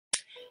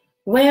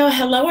Well,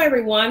 hello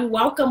everyone.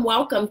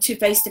 Welcome to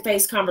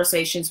Face-to-Face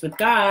Conversations with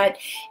God.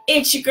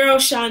 It's your girl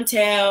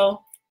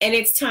Chauntelle, and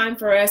it's time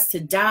for us to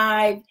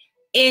dive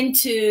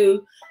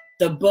into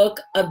the Book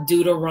of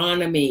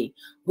Deuteronomy.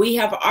 We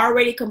have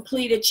already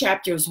completed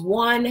chapters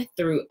 1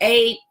 through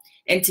 8,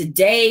 and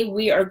today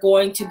we are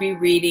going to be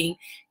reading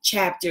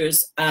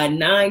chapters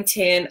 9,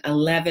 10,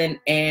 11,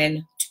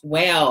 and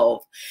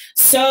 12.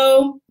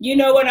 So you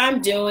know what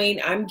I'm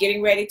doing. I'm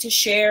getting ready to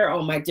share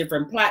on my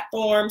different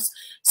platforms.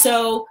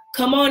 So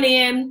come on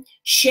in,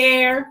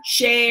 share.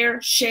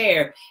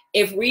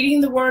 If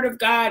reading the Word of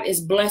God is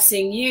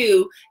blessing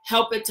you,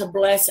 help it to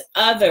bless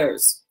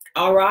others.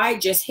 All right,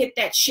 just hit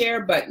that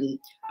share button.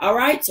 All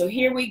right, so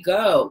here we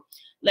go.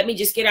 Let me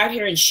just get out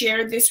here and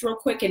share this real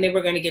quick, and then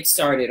we're going to get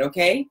started,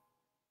 okay?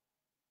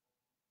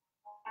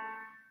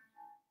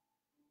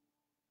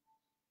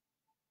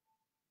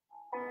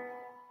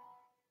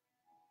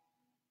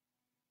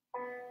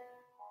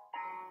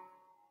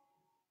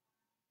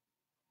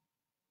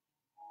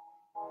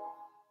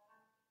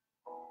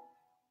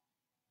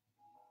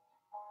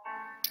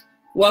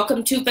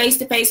 Welcome to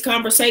Face-to-Face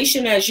Conversations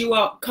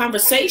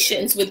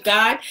with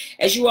God.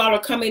 As you all are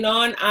coming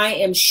on, I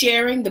am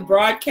sharing the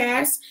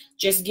broadcast.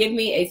 Just give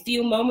me a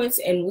few moments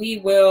and we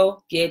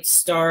will get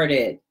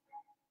started.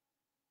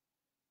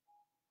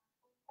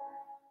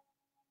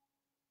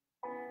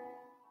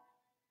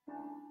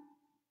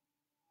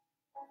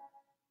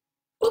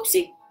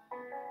 Oopsie.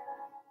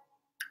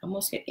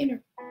 Almost hit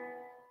enter.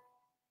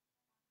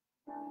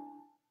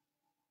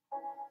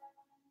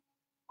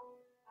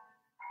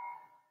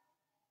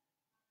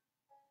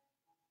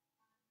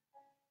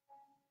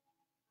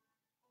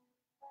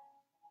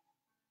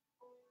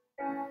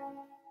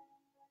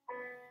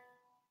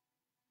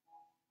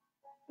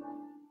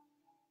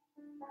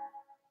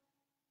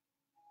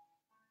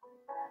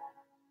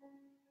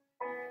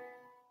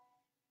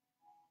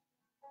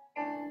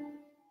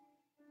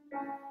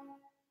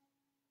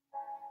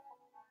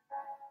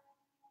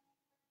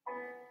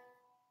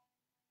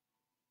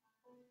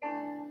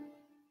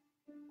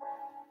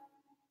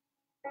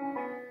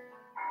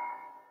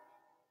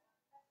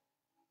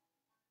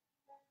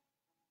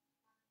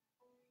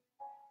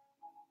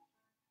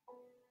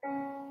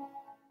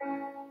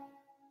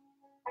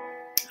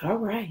 All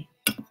right.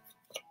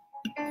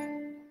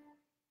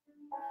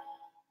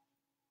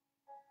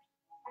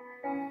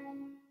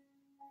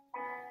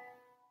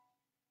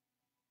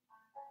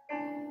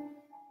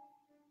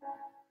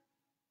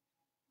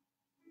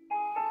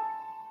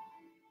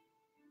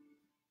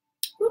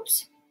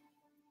 Oops.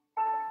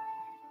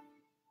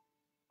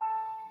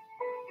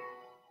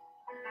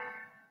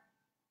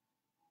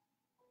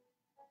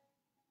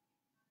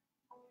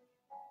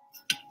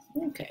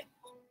 Okay.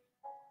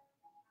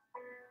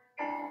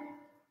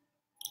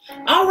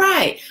 All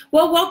right.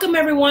 Well, welcome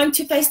everyone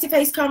to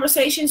Face-to-Face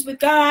Conversations with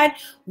God.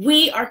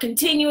 We are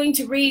continuing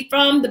to read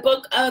from the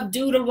Book of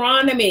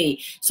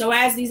Deuteronomy. So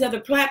as these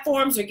other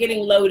platforms are getting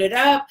loaded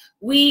up,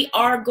 we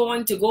are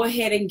going to go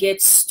ahead and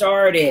get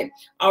started.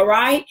 All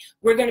right.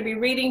 We're going to be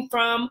reading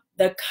from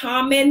the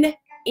Common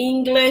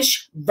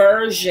English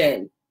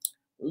Version.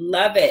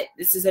 Love it.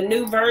 This is a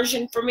new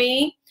version for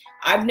me.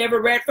 I've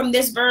never read from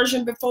this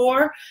version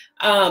before.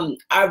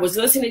 I was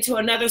listening to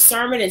another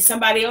sermon and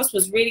somebody else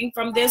was reading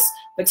from this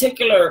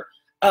particular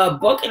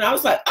book, and I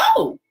was like,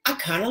 oh, I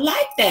kind of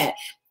like that.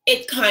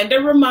 It kind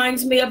of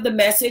reminds me of the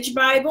Message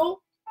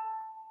Bible.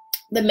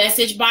 The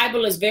Message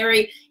Bible is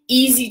very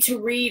easy to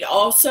read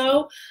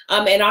also,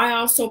 and I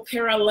also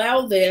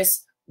parallel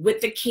this with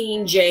the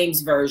King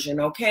James Version,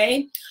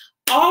 okay?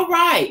 All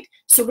right,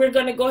 so we're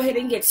going to go ahead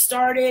and get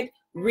started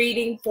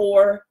reading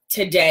for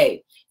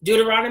today.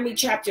 Deuteronomy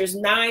chapters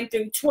 9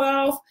 through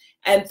 12.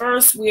 And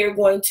first, we are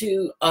going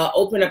to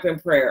open up in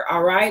prayer.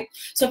 All right.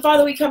 So,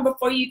 Father, we come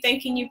before you,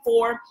 thanking you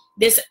for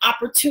this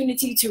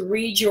opportunity to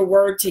read your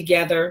word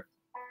together.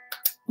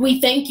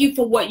 We thank you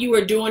for what you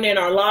are doing in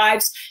our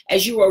lives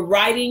as you are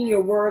writing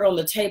your word on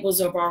the tables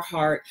of our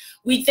heart.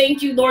 We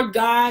thank you, Lord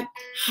God,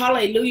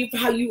 hallelujah, for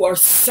how you are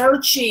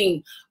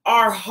searching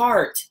our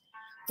heart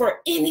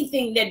for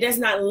anything that does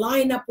not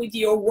line up with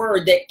your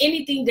word, that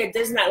anything that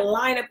does not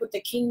line up with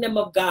the kingdom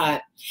of God,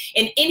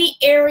 in any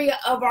area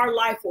of our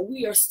life where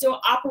we are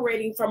still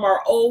operating from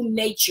our own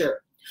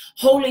nature.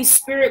 Holy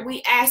Spirit,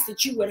 we ask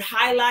that you would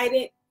highlight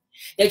it,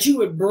 that you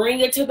would bring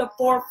it to the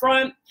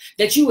forefront,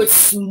 that you would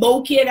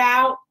smoke it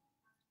out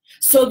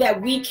so that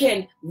we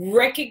can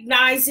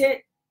recognize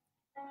it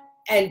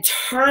and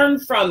turn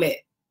from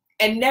it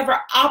and never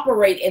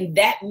operate in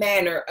that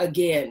manner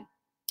again.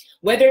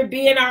 Whether it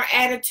be in our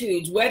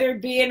attitudes, whether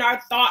it be in our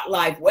thought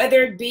life,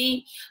 whether it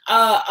be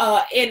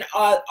in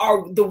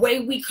the way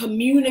we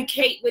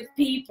communicate with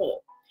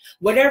people,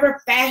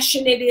 whatever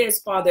fashion it is,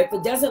 Father, if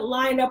it doesn't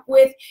line up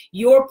with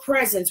your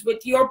presence,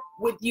 with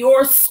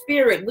your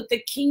spirit, with the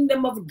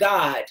kingdom of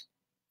God,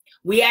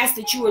 we ask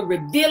that you would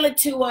reveal it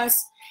to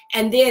us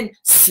and then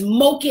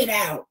smoke it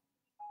out.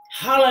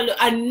 Hallelujah.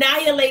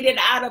 Annihilate it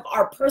out of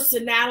our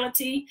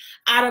personality,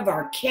 out of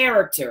our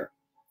character.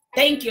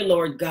 Thank you,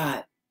 Lord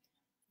God.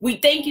 We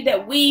thank you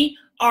that we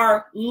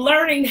are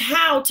learning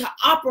how to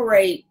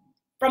operate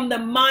from the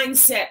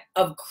mindset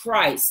of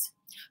Christ.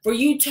 For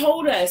you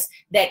told us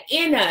that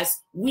in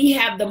us, we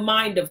have the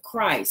mind of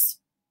Christ.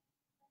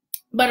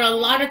 But a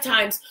lot of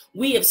times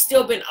we have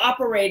still been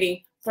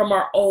operating from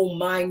our own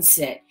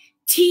mindset.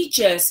 Teach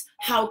us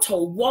how to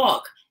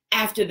walk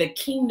after the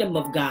kingdom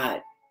of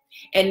God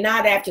and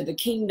not after the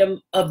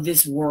kingdom of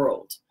this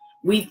world.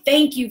 We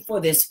thank you for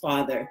this,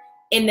 Father,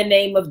 in the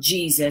name of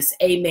Jesus.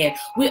 Amen.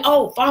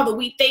 Father,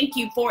 we thank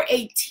you for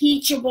a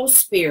teachable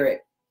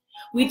spirit.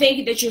 We thank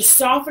you that you're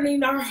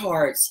softening our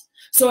hearts.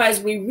 So as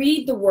we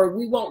read the word,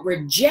 we won't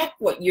reject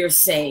what you're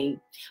saying,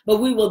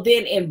 but we will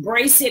then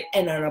embrace it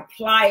and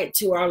apply it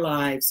to our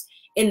lives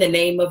in the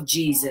name of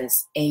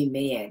Jesus.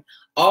 Amen.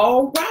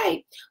 All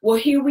right. Well,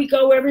 here we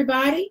go,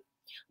 everybody.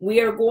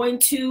 We are going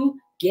to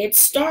get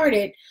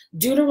started.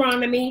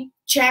 Deuteronomy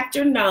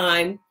chapter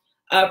 9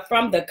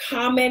 from the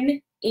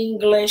Common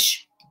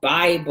English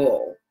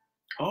Bible.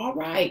 All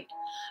right.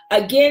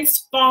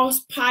 Against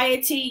false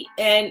piety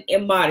and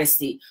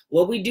immodesty.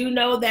 Well, we do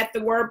know that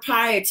the word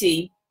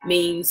piety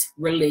means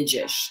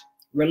religious,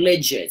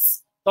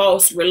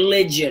 false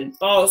religion,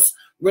 false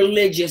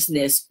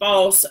religiousness,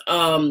 false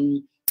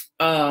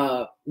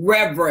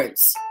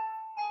reverence.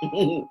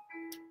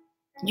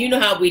 You know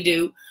how we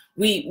do.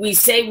 We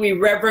say we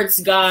reverence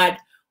God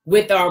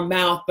with our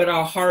mouth, but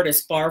our heart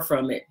is far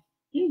from it.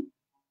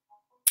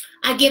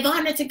 I give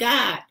honor to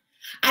God.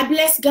 I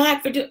bless God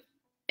for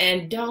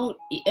and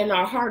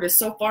our heart is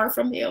so far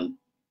from him.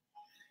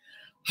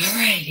 All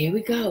right, here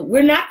we go.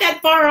 We're not that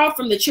far off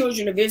from the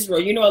children of Israel.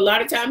 You know, a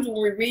lot of times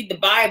when we read the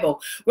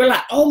Bible, we're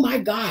like, oh my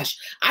gosh,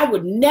 I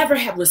would never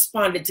have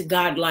responded to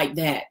God like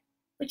that.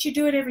 But you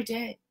do it every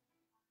day.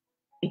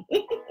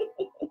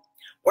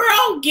 We're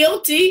all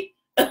guilty.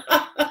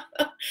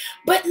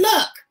 But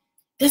look,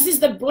 this is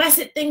the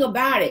blessed thing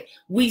about it.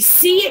 We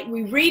see it,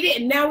 we read it,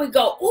 and now we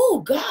go,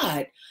 oh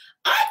God,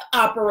 I've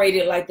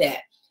operated like that.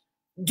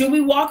 Do we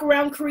walk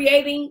around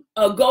creating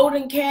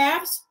golden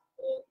calves?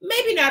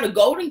 Maybe not a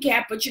golden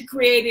calf, but you're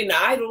creating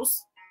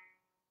idols.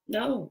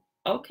 No.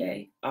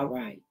 Okay. All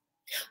right.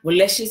 Well,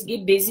 let's just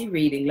get busy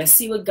reading. Let's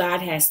see what God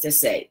has to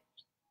say.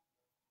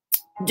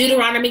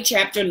 Deuteronomy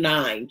chapter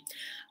 9.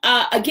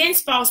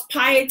 Against false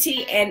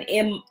piety and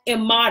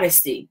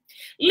immodesty.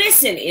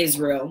 Listen,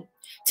 Israel.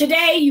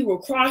 Today you will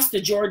cross the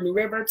Jordan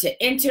River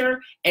to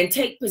enter and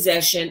take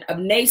possession of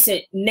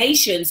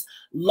nations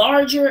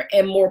larger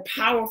and more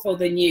powerful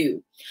than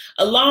you,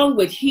 along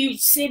with huge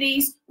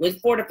cities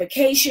with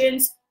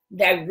fortifications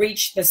that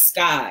reach the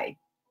sky.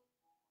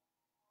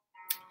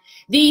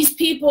 These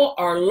people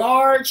are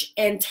large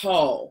and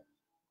tall.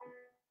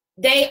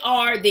 They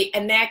are the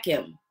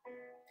Anakim.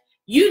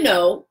 You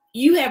know,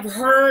 you have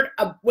heard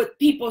of what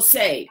people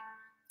say.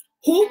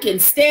 Who can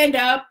stand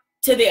up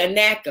to the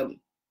Anakim?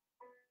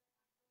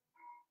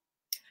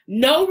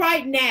 Know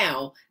right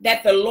now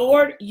that the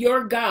Lord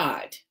your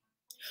God,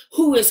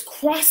 who is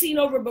crossing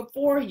over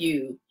before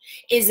you,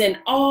 is an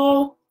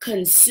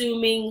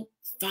all-consuming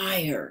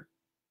fire.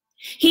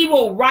 He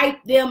will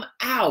wipe them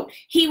out.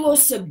 He will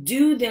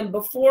subdue them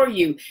before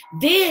you.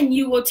 Then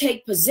you will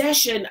take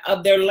possession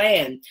of their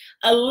land,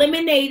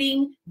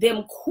 eliminating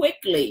them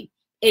quickly,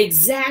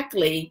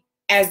 exactly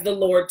as the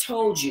Lord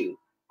told you.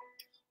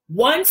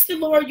 Once the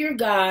Lord your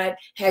God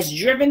has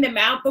driven them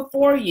out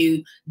before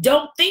you,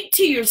 don't think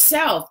to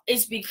yourself,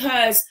 it's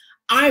because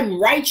I'm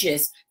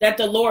righteous that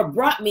the Lord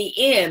brought me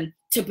in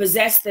to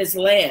possess this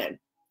land.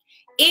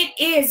 It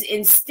is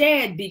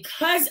instead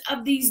because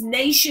of these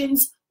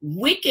nations'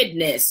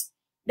 wickedness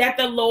that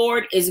the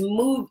Lord is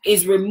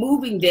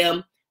removing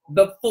them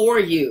before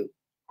you.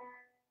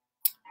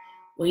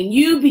 When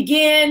you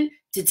begin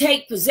to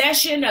take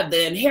possession of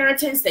the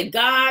inheritance that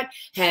God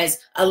has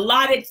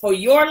allotted for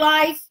your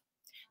life,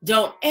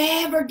 don't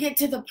ever get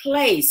to the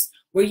place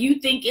where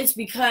you think it's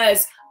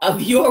because of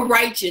your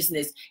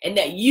righteousness and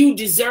that you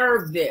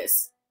deserve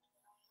this.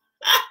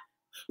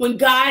 When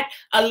God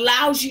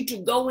allows you to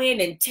go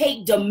in and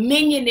take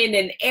dominion in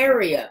an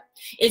area,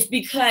 it's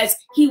because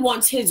he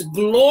wants his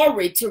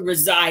glory to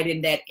reside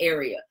in that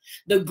area.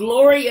 The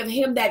glory of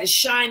him that is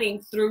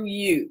shining through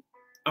you.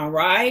 All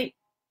right.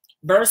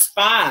 Verse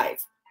 5.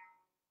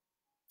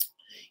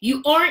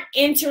 You aren't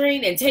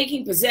entering and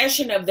taking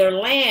possession of their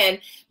land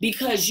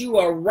because you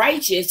are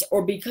righteous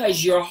or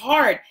because your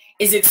heart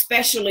is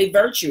especially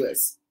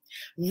virtuous.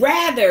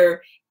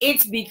 Rather,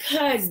 it's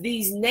because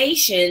these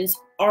nations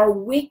are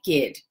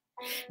wicked.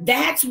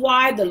 That's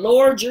why the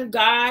Lord your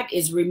God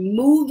is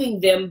removing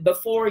them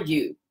before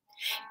you.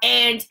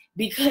 And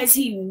because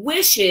he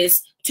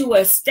wishes to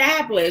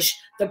establish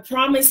the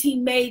promise he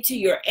made to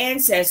your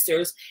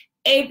ancestors,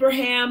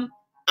 Abraham,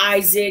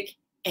 Isaac,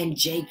 and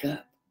Jacob.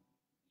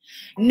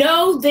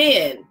 Know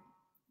then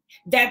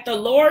that the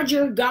Lord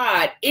your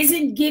God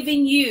isn't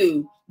giving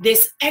you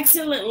this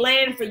excellent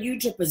land for you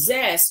to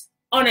possess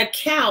on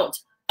account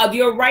of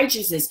your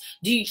righteousness.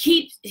 Do you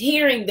keep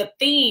hearing the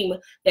theme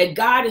that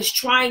God is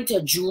trying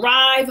to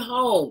drive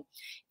home?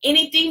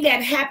 Anything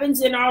that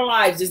happens in our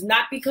lives is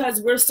not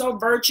because we're so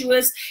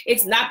virtuous.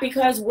 It's not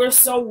because we're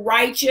so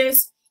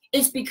righteous.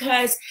 It's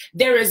because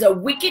there is a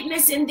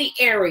wickedness in the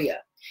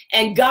area.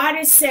 And God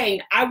is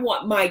saying, I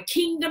want my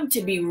kingdom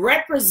to be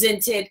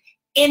represented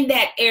in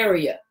that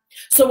area.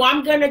 So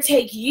I'm going to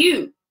take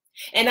you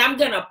and I'm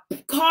going to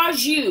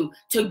cause you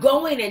to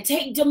go in and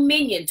take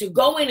dominion, to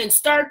go in and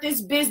start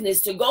this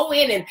business, to go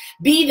in and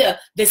be the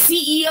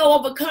CEO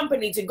of a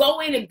company, to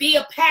go in and be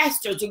a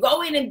pastor, to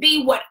go in and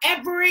be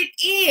whatever it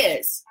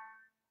is,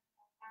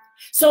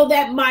 so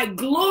that my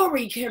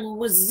glory can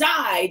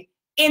reside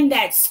in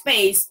that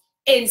space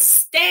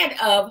instead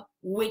of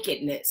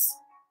wickedness.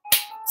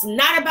 It's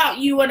not about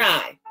you and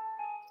I,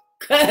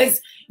 because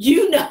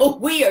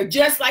we are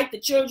just like the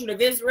children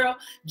of Israel,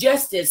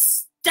 just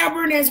as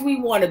stubborn as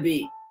we want to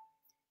be.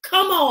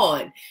 Come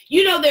on.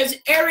 There's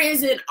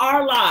areas in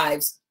our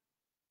lives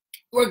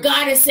where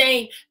God is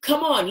saying,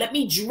 come on, let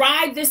me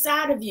drive this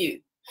out of you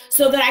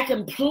so that I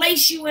can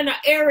place you in an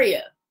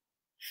area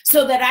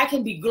so that I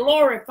can be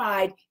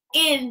glorified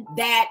in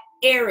that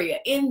area,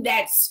 in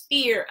that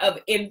sphere of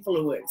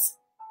influence.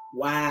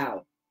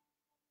 Wow.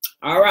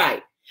 All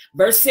right.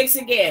 Verse 6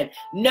 again.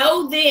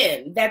 Know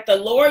then that the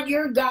Lord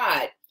your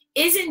God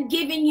isn't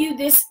giving you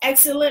this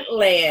excellent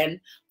land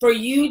for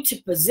you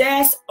to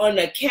possess on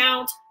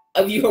account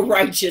of your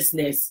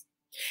righteousness,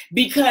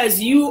 because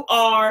you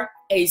are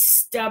a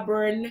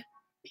stubborn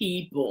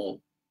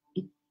people.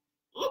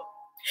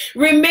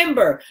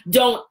 Remember,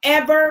 don't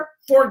ever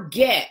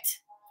forget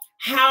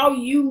how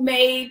you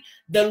made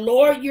the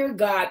Lord your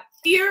God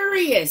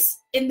furious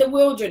in the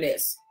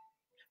wilderness.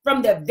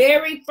 From the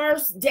very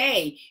first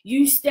day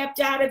you stepped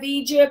out of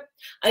Egypt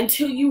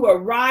until you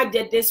arrived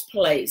at this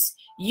place,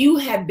 you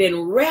have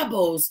been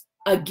rebels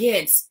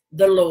against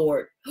the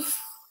Lord.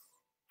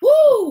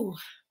 Woo!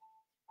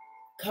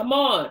 Come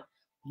on.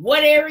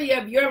 What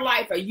area of your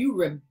life are you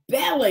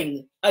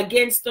rebelling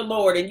against the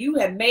Lord? And you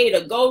have made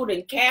a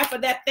golden calf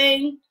of that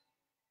thing?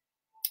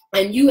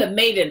 And you have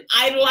made an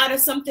idol out of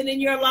something in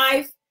your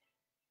life?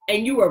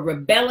 And you are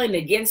rebelling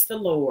against the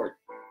Lord.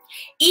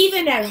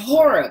 Even at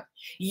Horeb,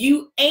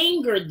 you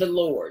angered the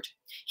Lord.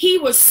 He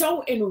was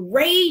so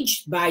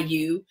enraged by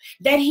you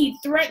that he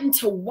threatened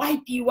to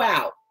wipe you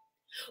out.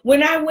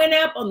 When I went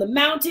up on the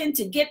mountain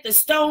to get the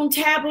stone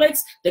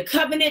tablets, the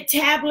covenant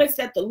tablets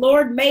that the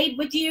Lord made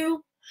with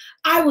you,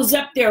 I was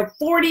up there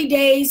 40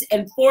 days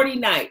and 40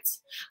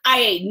 nights. I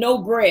ate no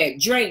bread,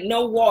 drank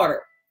no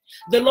water.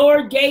 The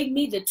Lord gave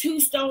me the 2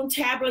 stone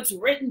tablets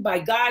written by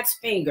God's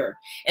finger,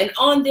 and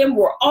on them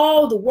were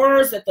all the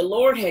words that the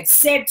Lord had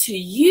said to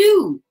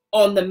you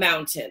on the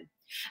mountain,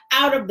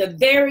 out of the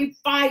very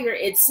fire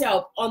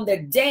itself on the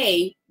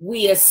day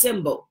we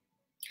assembled.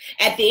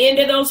 At the end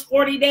of those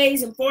 40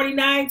 days and 40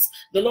 nights,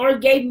 the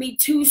Lord gave me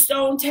 2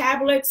 stone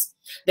tablets,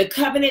 the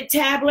covenant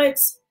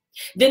tablets.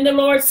 Then the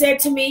Lord said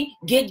to me,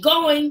 get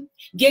going,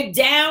 get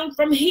down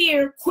from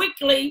here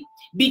quickly,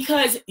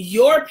 because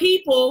your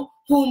people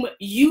whom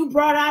you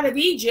brought out of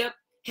Egypt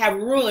have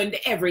ruined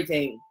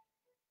everything.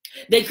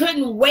 They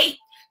couldn't wait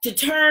to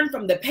turn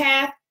from the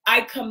path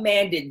I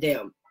commanded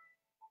them.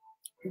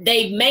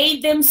 They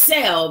made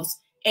themselves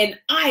an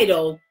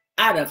idol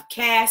out of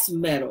cast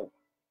metal.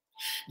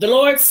 The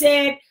Lord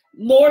said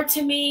more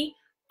to me,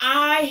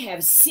 I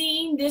have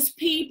seen this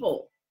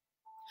people.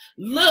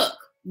 Look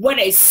what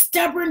a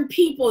stubborn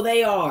people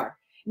they are.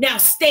 Now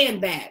stand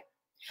back.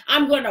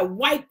 I'm going to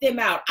wipe them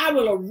out. I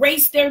will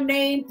erase their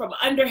name from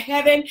under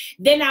heaven.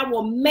 Then I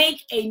will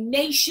make a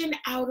nation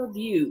out of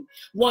you,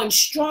 one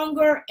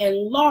stronger and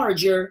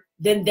larger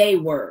than they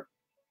were.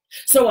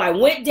 So I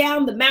went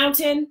down the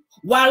mountain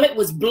while it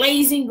was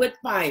blazing with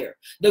fire.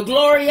 The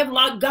glory of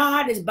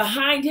God is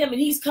behind him, and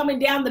he's coming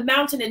down the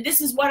mountain. And this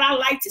is what I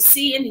like to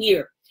see and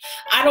hear.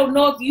 I don't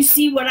know if you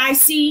see what I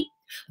see,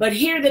 but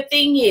here the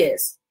thing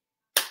is,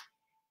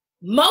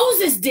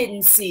 Moses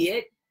didn't see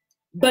it,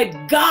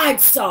 but God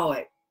saw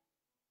it.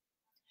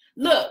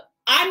 Look,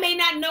 I may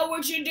not know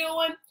what you're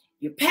doing.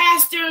 Your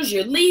pastors,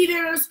 your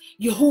leaders,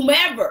 your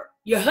whomever,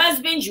 your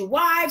husbands, your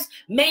wives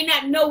may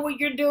not know what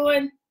you're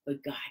doing,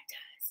 but God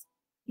does.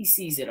 He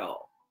sees it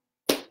all.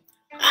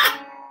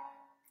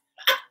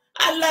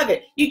 I love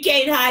it. You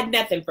can't hide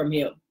nothing from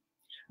him.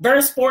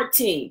 Verse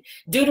 14,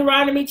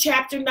 Deuteronomy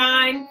chapter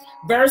 9,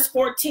 verse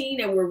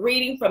 14, and we're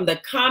reading from the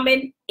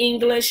Common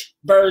English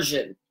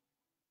Version.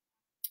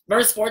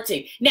 Verse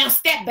 14, now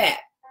step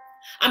back.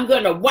 I'm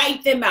going to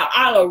wipe them out.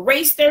 I'll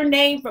erase their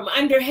name from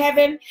under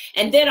heaven,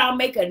 and then I'll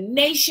make a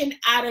nation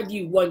out of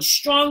you, one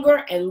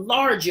stronger and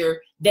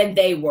larger than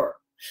they were.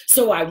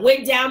 So I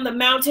went down the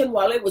mountain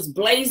while it was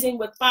blazing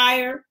with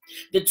fire.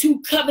 The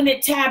 2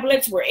 covenant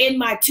tablets were in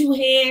my 2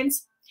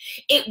 hands.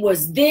 It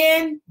was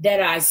then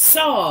that I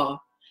saw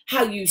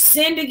how you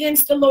sinned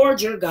against the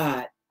Lord your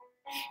God.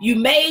 You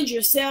made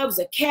yourselves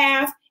a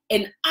calf,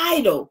 an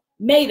idol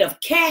made of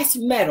cast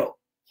metal.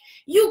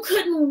 You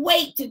couldn't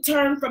wait to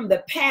turn from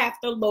the path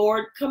the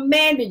Lord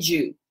commanded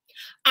you.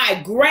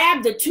 I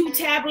grabbed the 2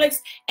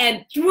 tablets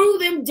and threw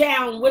them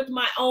down with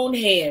my own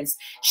hands,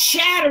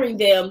 shattering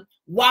them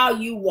while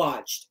you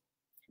watched.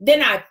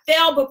 Then I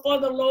fell before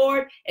the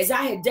Lord as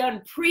I had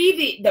done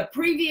the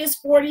previous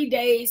 40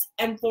 days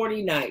and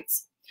 40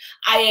 nights.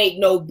 I ate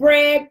no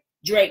bread,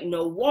 drank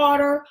no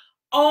water,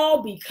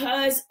 all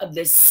because of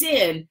the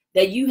sin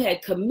that you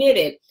had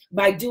committed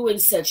by doing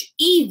such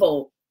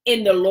evil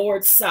in the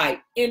Lord's sight,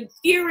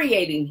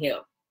 infuriating him.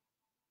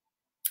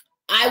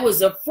 I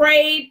was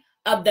afraid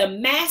of the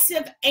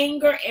massive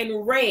anger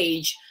and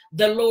rage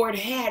the Lord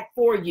had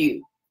for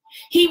you.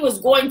 He was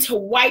going to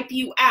wipe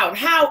you out.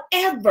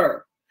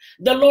 However,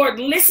 the Lord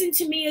listened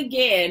to me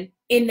again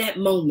in that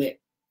moment.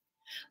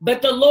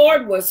 But the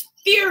Lord was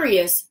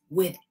furious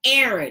with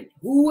Aaron.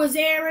 Who was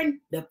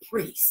Aaron? The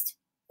priest.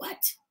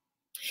 What?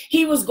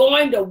 He was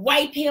going to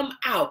wipe him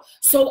out.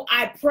 So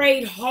I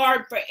prayed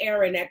hard for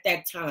Aaron at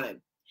that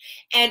time.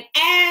 And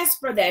as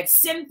for that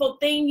sinful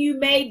thing you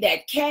made,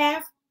 that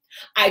calf,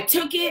 I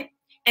took it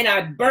and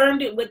I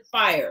burned it with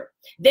fire.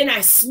 Then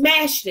I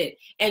smashed it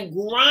and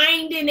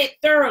grinded it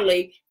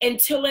thoroughly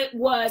until it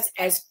was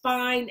as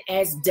fine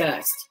as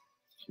dust.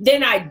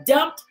 Then I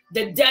dumped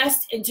the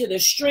dust into the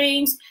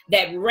streams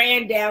that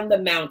ran down the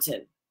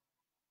mountain.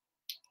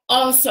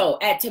 Also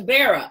at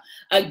Taberah,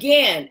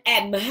 again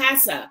at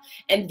Manasseh,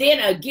 and then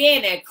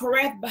again at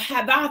Kereth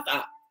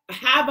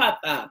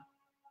Havatha.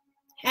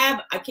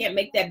 I can't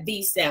make that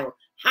V sound.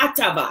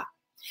 Hatava.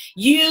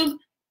 You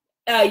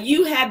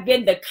have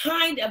been the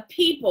kind of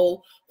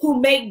people who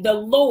make the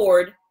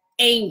Lord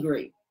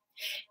angry.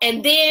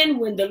 And then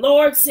when the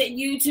Lord sent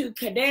you to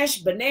Kadesh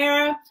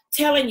Barnea,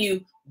 telling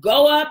you,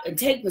 go up and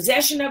take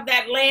possession of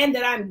that land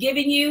that I'm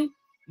giving you,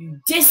 you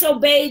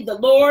disobeyed the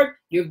Lord,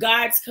 your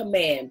God's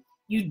command.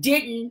 You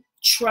didn't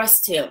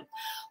trust him.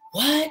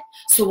 What?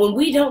 So when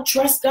we don't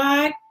trust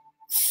God,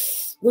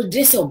 we're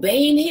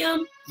disobeying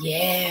him?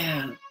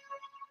 Yeah.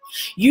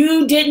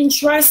 You didn't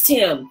trust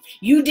him.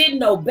 You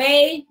didn't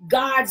obey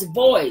God's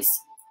voice.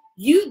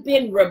 You've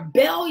been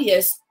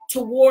rebellious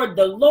toward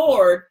the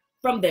Lord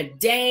from the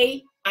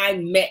day I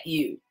met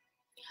you.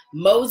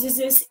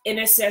 Moses'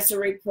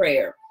 intercessory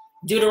prayer.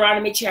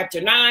 Deuteronomy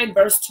chapter 9,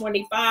 verse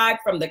 25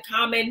 from the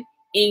Common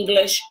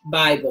English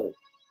Bible.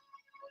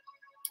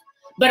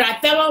 But I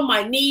fell on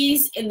my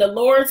knees in the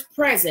Lord's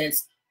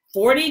presence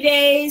 40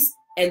 days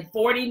and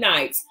 40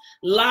 nights,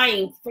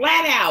 lying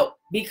flat out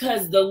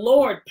because the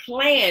Lord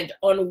planned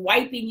on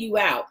wiping you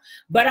out.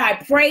 But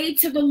I prayed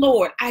to the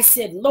Lord. I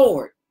said,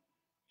 Lord,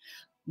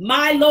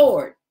 my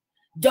Lord,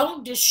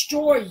 don't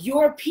destroy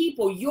your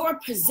people, your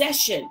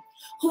possession,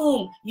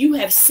 whom you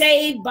have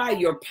saved by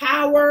your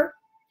power,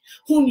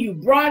 whom you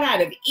brought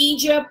out of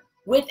Egypt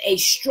with a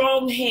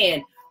strong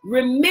hand.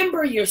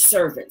 Remember your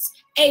servants,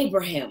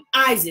 Abraham,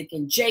 Isaac,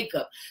 and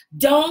Jacob.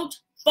 Don't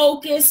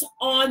focus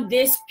on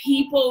this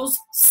people's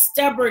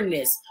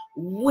stubbornness,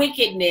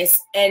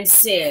 wickedness, and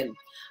sin.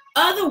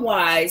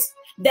 Otherwise,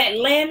 that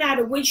land out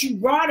of which you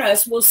brought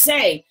us will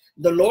say,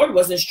 the Lord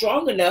wasn't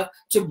strong enough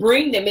to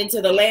bring them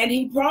into the land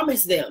he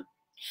promised them.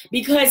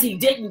 Because he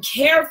didn't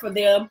care for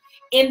them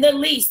in the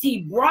least,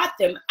 he brought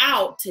them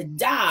out to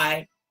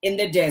die in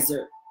the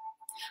desert.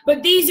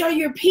 But these are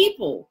your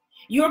people,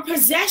 your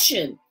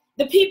possession,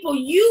 the people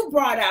you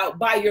brought out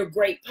by your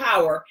great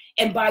power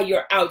and by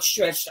your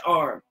outstretched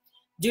arm.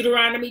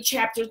 Deuteronomy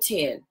chapter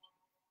 10,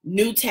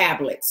 new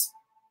tablets.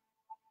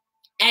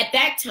 At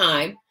that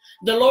time,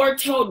 the Lord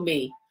told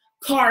me,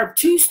 carve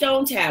 2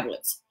 stone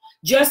tablets,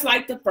 just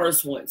like the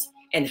first ones,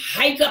 and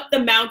hike up the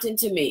mountain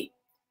to me.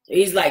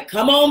 He's like,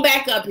 come on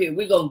back up here.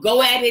 We're going to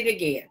go at it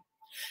again.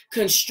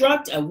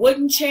 Construct a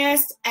wooden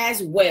chest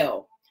as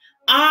well.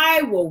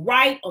 I will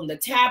write on the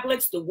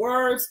tablets the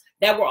words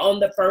that were on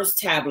the first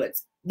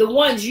tablets, the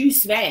ones you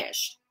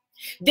smashed.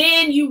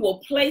 Then you will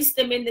place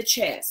them in the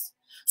chest.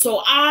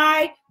 So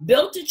I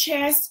built a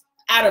chest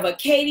out of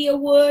acacia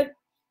wood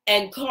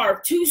and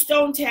carved 2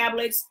 stone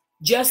tablets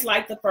just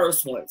like the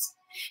first ones.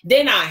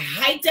 Then I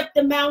hiked up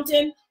the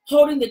mountain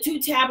holding the 2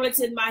 tablets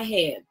in my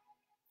hand.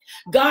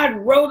 God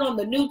wrote on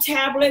the new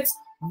tablets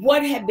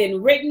what had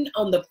been written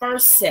on the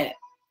first set,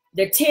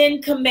 the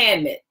 10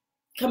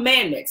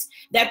 commandments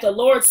that the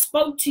Lord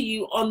spoke to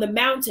you on the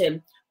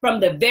mountain from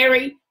the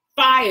very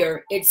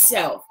fire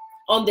itself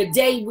on the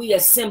day we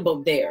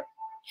assembled there.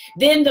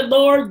 Then the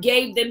Lord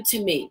gave them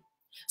to me.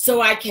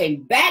 So I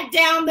came back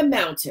down the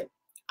mountain.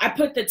 I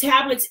put the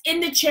tablets in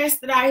the chest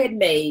that I had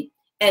made,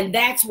 and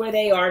that's where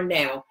they are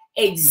now,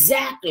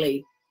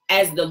 exactly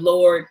as the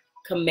Lord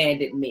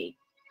commanded me.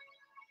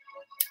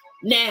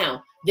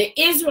 Now, the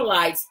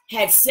Israelites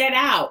had set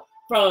out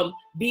from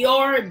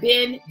Beor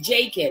ben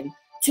Jacob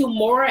to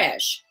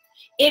Moresh.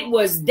 It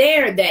was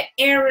there that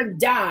Aaron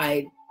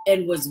died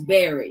and was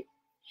buried.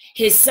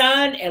 His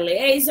son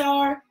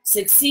Eleazar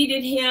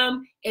succeeded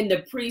him in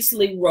the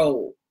priestly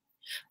role.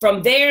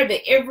 From there,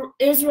 the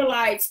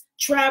Israelites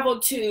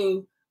traveled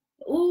to,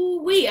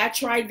 I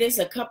tried this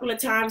a couple of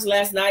times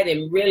last night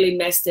and really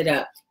messed it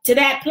up, to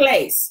that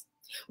place,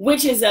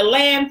 which is a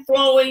land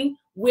flowing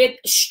with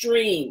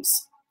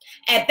streams.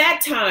 At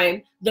that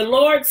time, the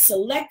Lord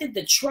selected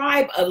the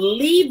tribe of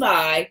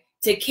Levi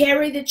to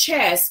carry the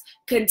chest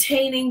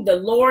containing the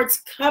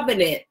Lord's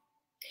covenant,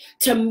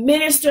 to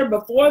minister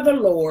before the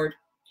Lord,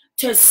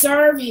 to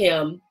serve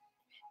him,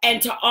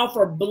 and to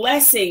offer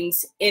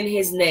blessings in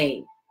his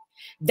name.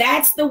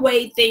 That's the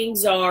way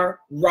things are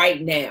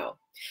right now.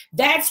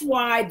 That's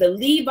why the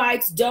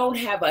Levites don't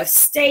have a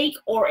stake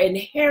or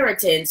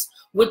inheritance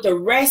with the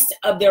rest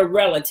of their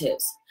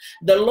relatives.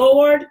 The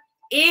Lord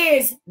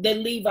is the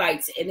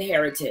Levites'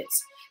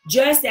 inheritance,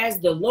 just as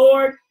the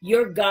Lord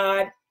your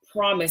God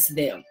promised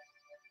them.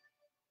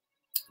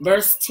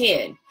 Verse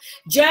 10,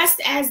 just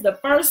as the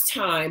first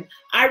time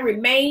I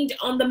remained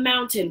on the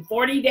mountain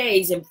 40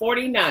 days and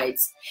 40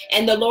 nights,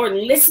 and the Lord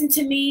listened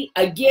to me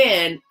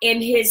again in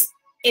this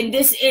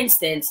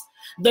instance,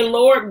 the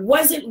Lord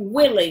wasn't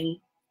willing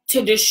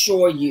to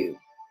destroy you.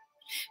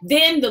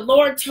 Then the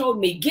Lord told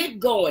me, get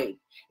going,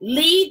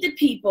 lead the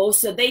people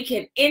so they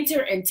can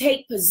enter and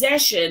take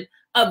possession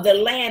of the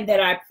land that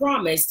I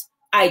promised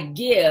I'd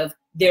give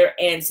their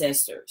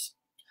ancestors.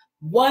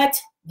 What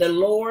the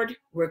Lord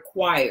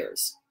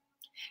requires.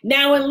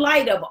 Now, in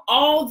light of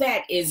all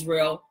that,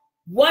 Israel,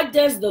 what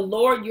does the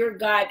Lord your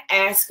God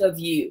ask of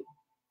you?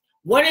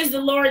 What is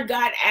the Lord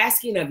God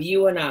asking of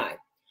you and I?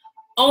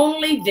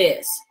 Only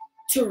this,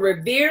 to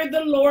revere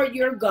the Lord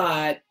your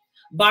God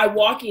by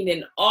walking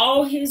in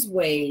all his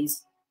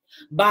ways,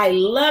 by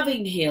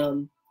loving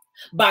him,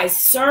 by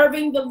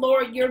serving the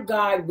Lord your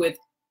God with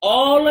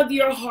all of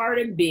your heart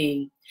and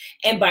being,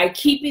 and by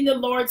keeping the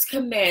Lord's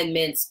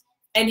commandments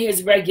and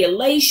his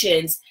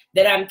regulations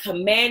that I'm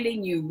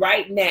commanding you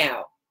right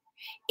now.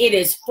 It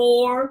is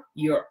for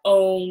your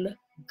own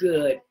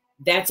good.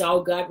 That's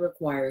all God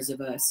requires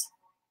of us,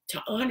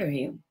 to honor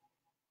him.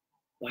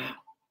 Wow.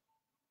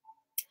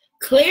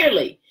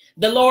 Clearly,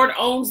 the Lord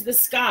owns the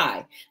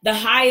sky, the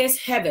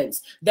highest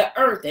heavens, the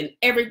earth, and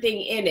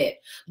everything in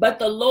it. But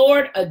the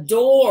Lord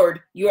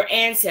adored your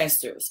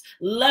ancestors,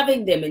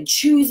 loving them and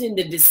choosing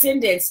the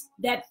descendants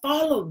that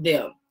followed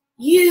them,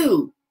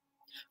 you,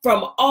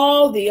 from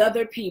all the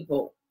other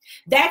people.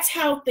 That's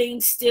how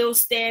things still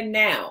stand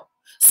now.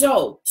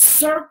 So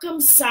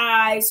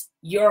circumcise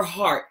your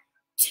heart,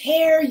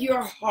 tear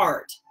your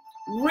heart,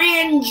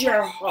 rend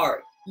your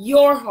heart,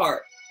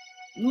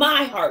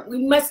 my heart.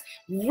 We must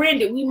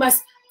rend it. We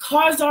must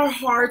cause our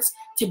hearts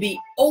to be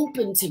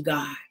open to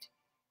God.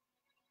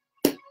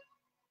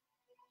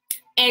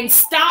 And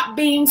stop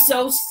being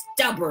so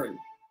stubborn.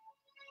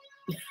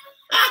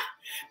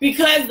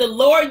 Because the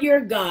Lord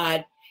your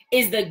God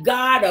is the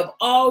God of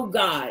all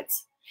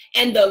gods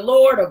and the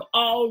Lord of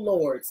all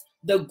lords,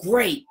 the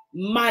great,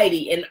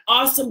 mighty, and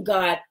awesome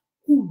God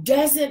who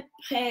doesn't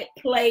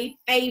play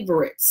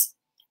favorites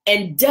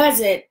and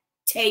doesn't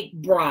take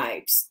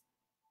bribes.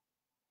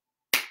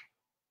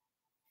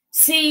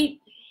 See,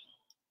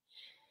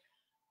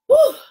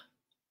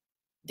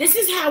 this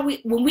is how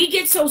when we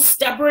get so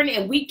stubborn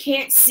and we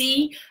can't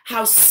see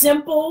how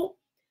simple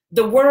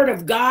the word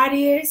of God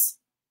is,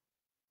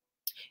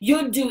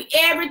 you'll do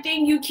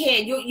everything you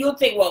can. You'll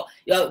think, well,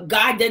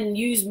 God doesn't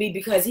use me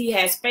because he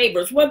has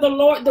favorites. Well,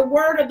 the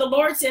word of the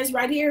Lord says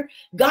right here,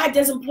 God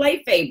doesn't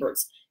play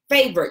favorites,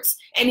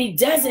 and he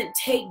doesn't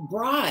take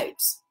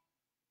bribes.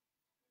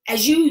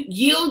 As you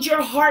yield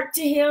your heart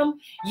to him,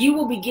 you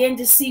will begin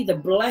to see the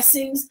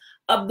blessings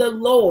of the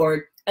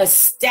Lord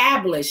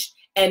established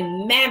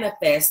and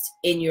manifest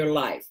in your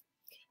life.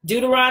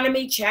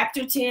 Deuteronomy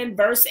chapter 10,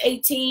 verse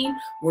 18,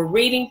 we're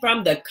reading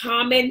from the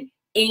Common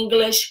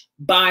English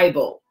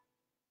Bible.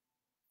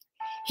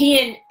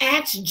 He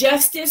enacts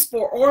justice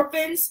for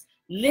orphans.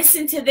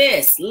 Listen to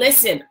this.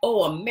 Listen,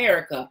 oh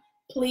America,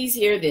 please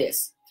hear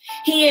this.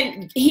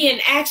 He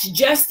enacts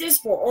justice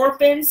for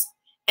orphans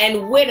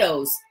and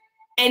widows,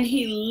 and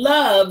he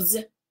loves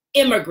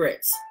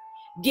immigrants,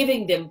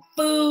 giving them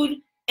food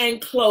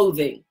and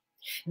clothing.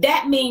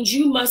 That means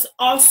you must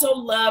also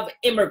love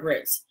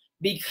immigrants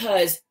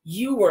because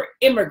you were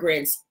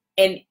immigrants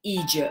in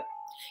Egypt.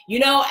 You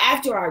know,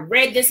 after I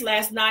read this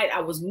last night,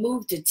 I was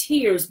moved to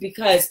tears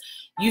because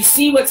you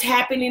see what's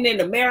happening in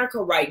America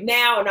right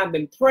now, and I've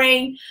been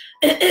praying,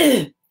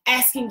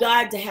 asking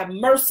God to have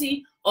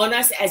mercy on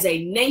us as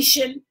a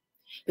nation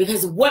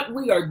because of what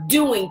we are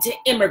doing to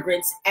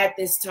immigrants at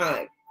this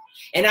time.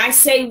 And I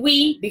say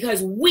we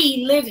because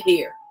we live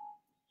here.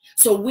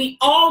 So we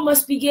all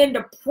must begin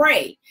to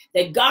pray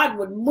that God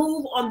would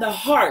move on the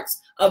hearts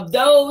of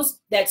those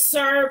that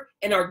serve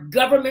in our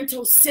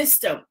governmental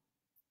system,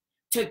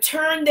 to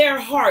turn their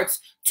hearts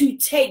to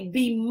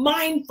be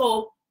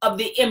mindful of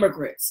the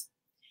immigrants.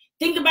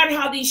 Think about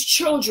how these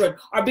children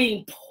are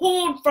being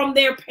pulled from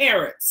their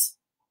parents.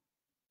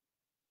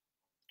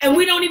 And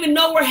we don't even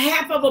know where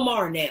half of them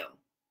are now.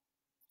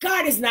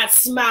 God is not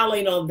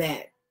smiling on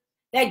that.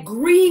 That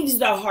grieves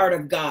the heart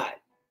of God.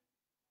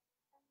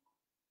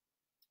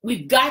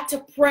 We've got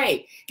to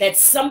pray that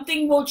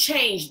something will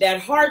change,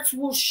 that hearts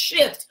will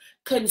shift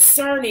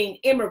concerning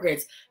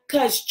immigrants.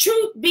 Because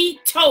truth be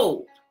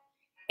told,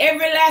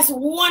 every last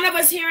one of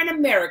us here in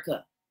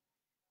America,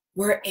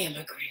 we're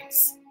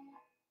immigrants.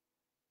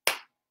 All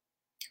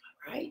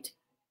right?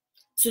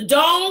 So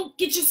don't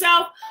get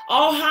yourself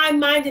all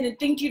high-minded and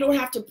think you don't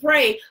have to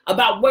pray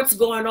about what's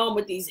going on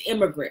with these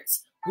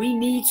immigrants. We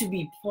need to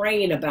be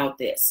praying about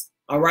this.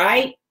 All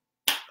right?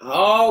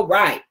 All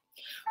right.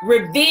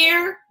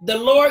 Revere the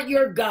Lord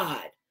your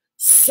God.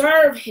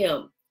 Serve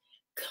him.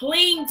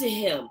 Cling to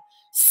him.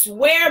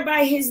 Swear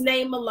by his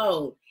name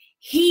alone.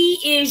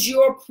 He is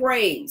your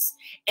praise,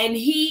 and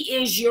he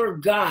is your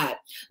God,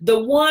 the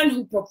one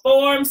who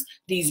performs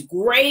these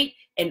great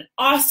and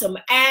awesome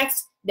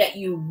acts that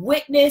you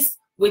witness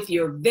with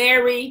your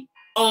very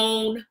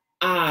own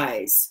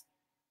eyes.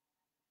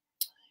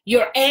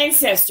 Your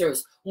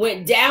ancestors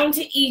went down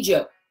to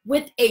Egypt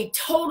with a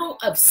total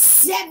of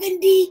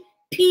 70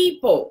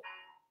 people.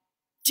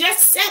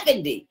 Just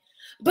 70.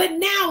 But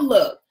now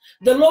look,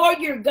 the Lord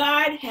your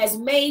God has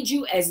made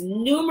you as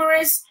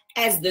numerous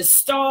as the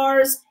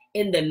stars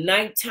in the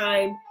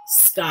nighttime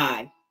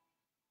sky.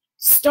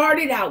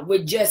 Started out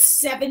with just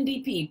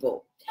 70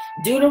 people.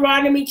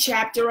 Deuteronomy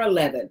chapter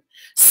 11.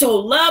 So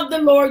love the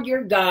Lord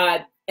your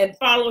God and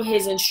follow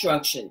his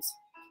instructions,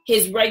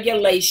 his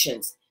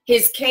regulations,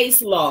 his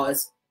case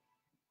laws,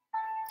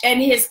 and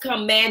his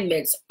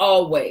commandments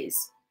always.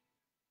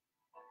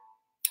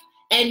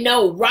 And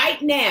know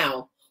right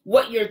now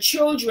what your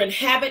children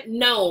haven't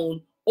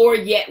known or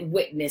yet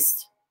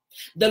witnessed.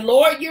 The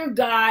Lord your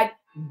God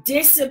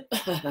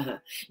the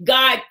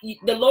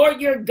Lord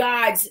your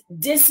God's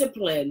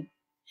discipline,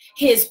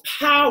 his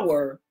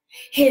power,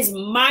 his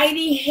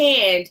mighty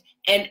hand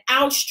and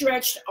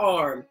outstretched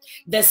arm,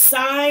 the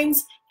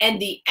signs and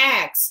the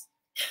acts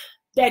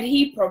that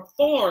he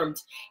performed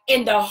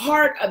in the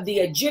heart of the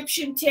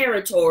Egyptian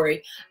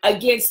territory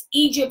against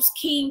Egypt's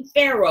king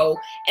Pharaoh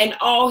and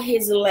all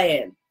his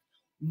land.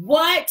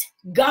 What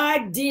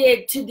God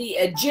did to the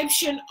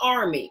Egyptian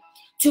army,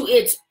 to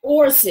its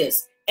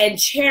horses and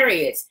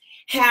chariots,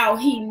 how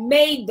he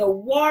made the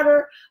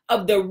water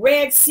of the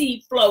Red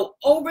Sea flow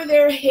over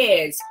their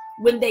heads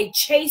when they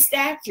chased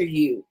after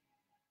you.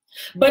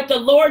 But the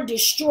Lord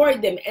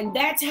destroyed them, and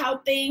that's how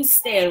things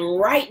stand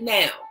right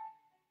now.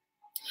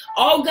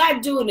 All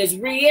God doing is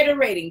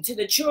reiterating to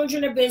the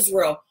children of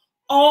Israel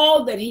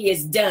all that he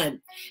has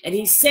done. And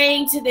he's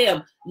saying to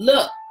them,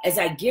 look, as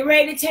I get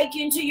ready to take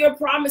you into your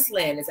promised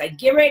land, as I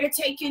get ready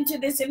to take you into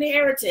this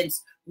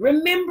inheritance,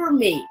 remember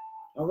me,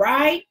 all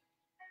right?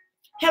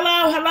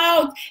 Hello,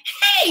 hello.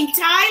 Hey,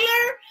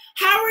 Tyler,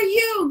 how are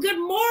you? Good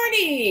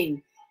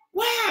morning.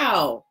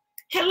 Wow.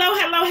 Hello,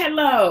 hello,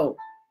 hello.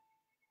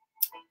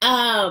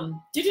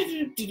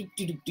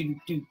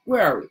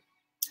 Where are we?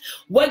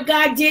 What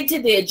God did to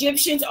the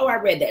Egyptians. Oh, I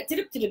read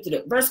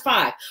that. Verse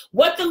 5.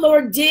 What the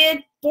Lord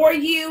did for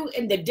you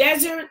in the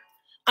desert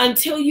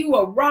until you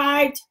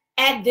arrived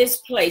at this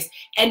place.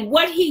 And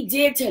what he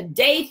did to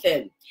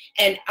Dathan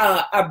and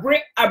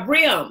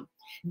Abiram,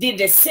 the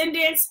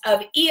descendants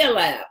of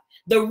Eliab,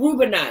 the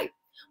Reubenite,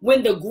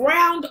 when the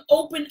ground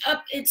opened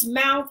up its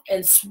mouth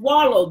and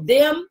swallowed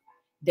them,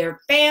 their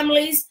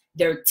families,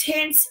 their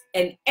tents,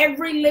 and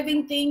every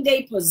living thing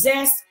they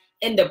possessed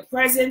in the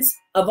presence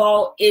of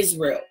all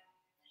Israel.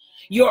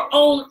 Your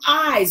own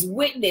eyes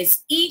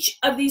witness each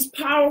of these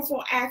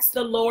powerful acts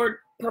the Lord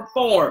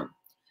performed.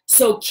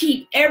 So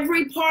keep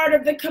every part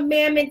of the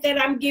commandment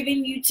that I'm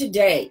giving you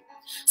today,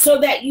 so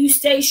that you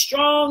stay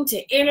strong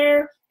to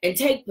enter and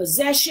take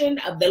possession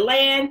of the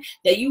land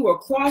that you are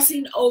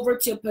crossing over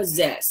to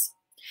possess,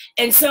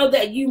 and so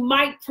that you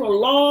might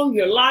prolong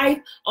your life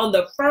on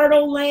the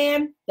fertile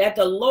land that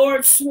the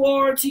Lord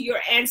swore to your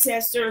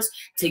ancestors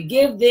to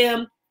give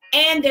them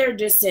and their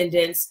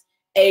descendants,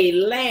 a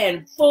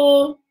land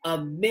full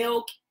of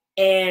milk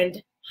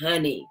and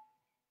honey.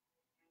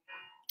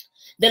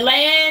 The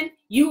land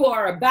you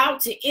are about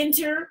to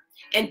enter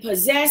and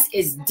possess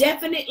is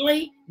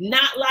definitely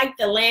not like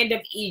the land of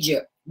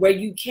Egypt, where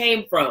you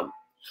came from,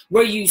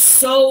 where you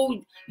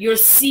sowed your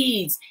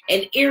seeds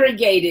and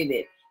irrigated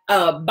it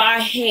by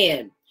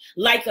hand,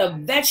 like a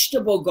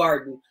vegetable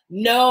garden.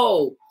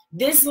 No,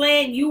 this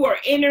land you are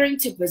entering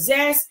to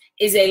possess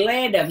is a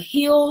land of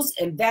hills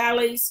and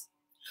valleys,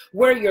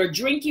 where your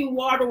drinking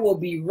water will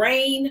be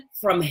rain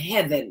from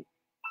heaven.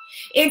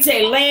 It's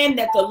a land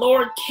that the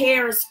Lord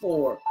cares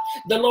for.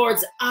 The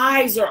Lord's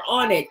eyes are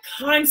on it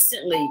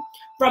constantly,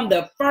 from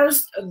the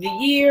first of the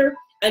year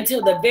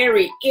until the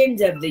very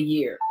end of the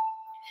year.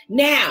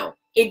 Now,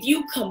 if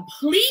you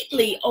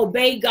completely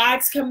obey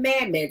God's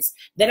commandments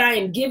that I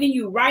am giving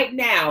you right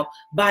now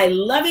by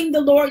loving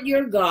the Lord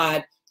your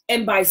God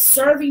and by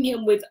serving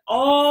him with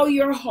all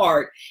your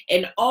heart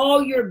and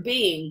all your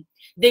being,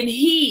 then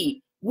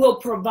he will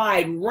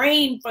provide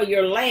rain for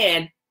your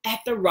land at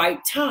the right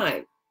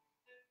time.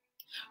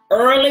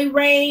 Early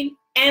rain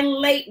and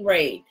late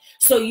rain,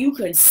 so you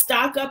can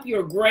stock up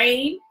your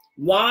grain,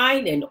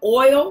 wine, and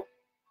oil.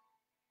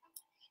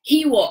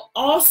 He will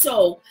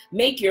also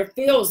make your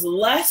fields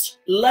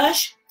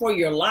lush for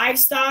your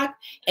livestock,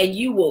 and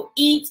you will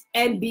eat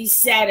and be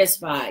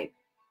satisfied.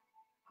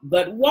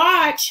 But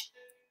watch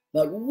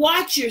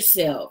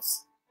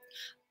yourselves.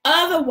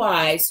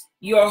 Otherwise,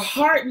 your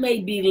heart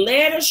may be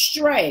led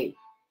astray,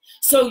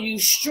 so you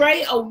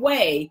stray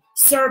away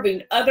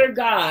serving other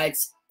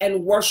gods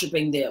and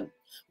worshiping them.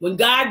 When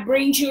God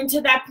brings you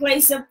into that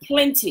place of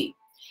plenty,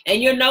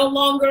 and you're no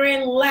longer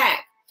in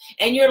lack,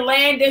 and your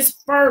land is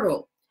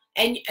fertile,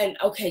 and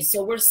okay,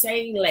 so we're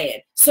saying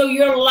land. So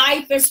your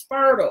life is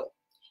fertile.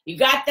 You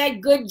got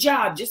that good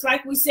job, just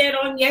like we said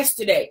on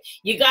yesterday.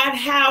 You got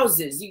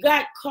houses, you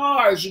got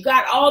cars, you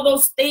got all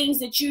those things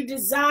that you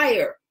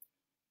desire.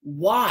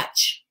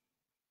 Watch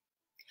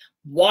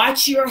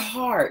your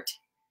heart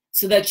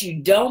so that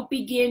you don't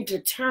begin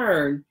to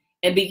turn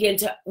and begin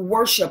to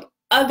worship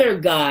other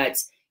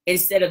gods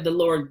instead of the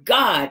Lord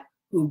God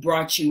who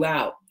brought you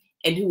out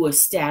and who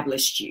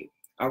established you.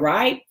 All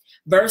right?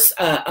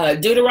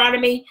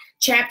 Deuteronomy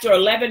chapter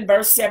 11,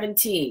 verse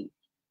 17.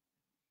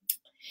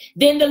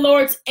 Then the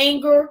Lord's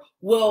anger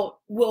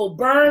will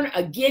burn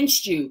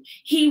against you.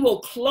 He will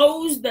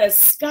close the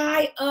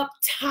sky up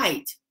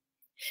tight.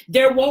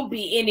 There won't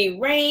be any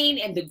rain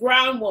and the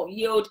ground won't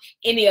yield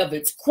any of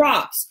its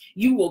crops.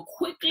 You will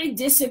quickly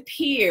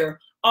disappear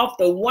off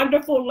the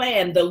wonderful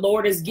land the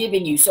Lord has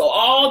given you. So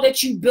all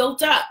that you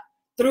built up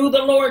through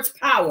the Lord's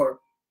power,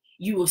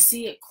 you will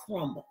see it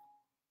crumble.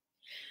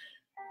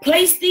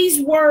 Place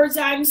these words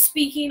I'm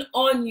speaking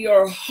on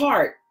your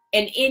heart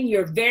and in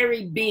your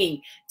very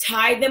being.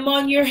 Tie them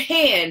on your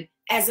hand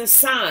as a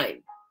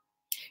sign.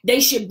 They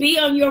should be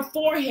on your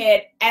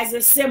forehead as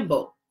a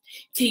symbol.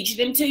 Teach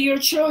them to your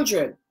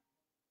children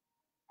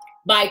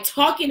by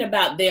talking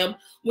about them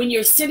when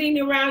you're sitting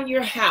around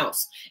your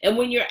house and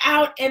when you're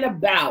out and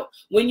about,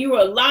 when you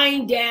are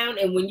lying down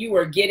and when you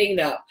are getting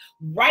up.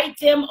 Write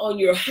them on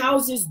your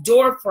house's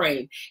door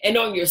frame and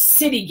on your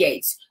city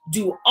gates.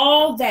 Do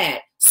all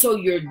that so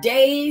your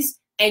days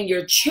and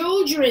your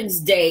children's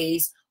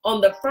days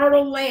on the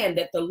fertile land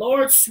that the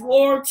Lord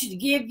swore to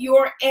give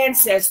your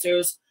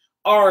ancestors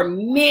are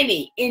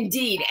many,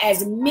 indeed,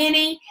 as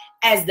many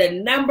as the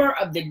number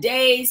of the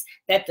days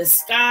that the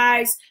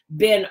skies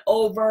been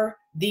over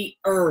the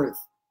earth.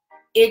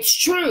 It's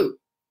true.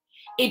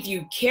 If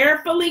you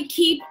carefully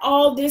keep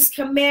all this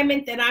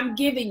commandment that I'm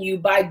giving you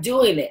by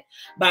doing it,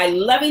 by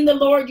loving the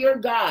Lord your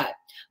God,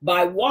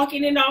 by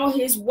walking in all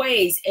his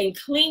ways and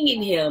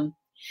clinging him,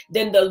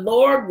 then the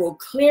Lord will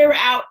clear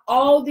out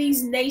all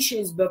these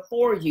nations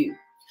before you.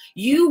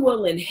 You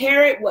will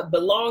inherit what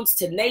belongs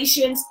to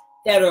nations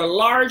that are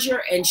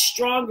larger and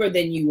stronger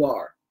than you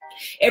are.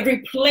 Every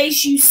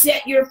place you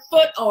set your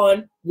foot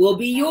on will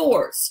be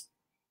yours.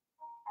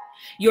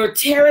 Your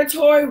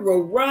territory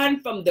will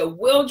run from the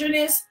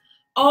wilderness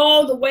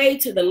all the way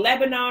to the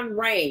Lebanon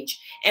range,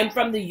 and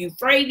from the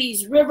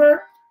Euphrates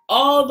River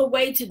all the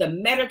way to the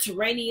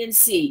Mediterranean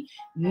Sea.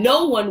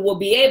 No one will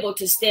be able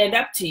to stand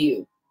up to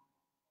you.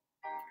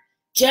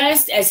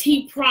 Just as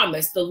he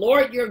promised, the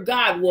Lord your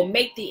God will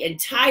make the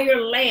entire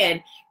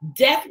land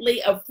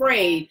deathly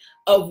afraid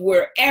of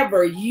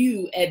wherever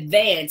you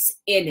advance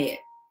in it.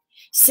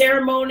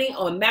 Ceremony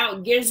on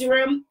Mount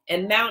Gerizim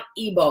and Mount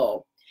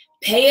Ebal.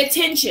 Pay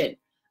attention.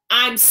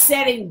 I am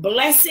setting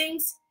blessing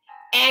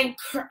and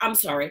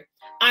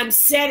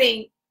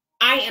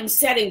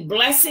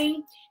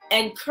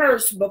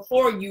curse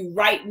before you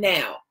right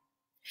now.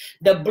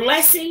 The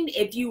blessing,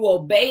 if you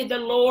obey the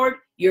Lord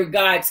your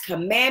God's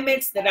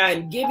commandments that I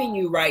am giving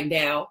you right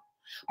now,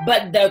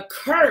 but the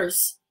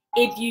curse,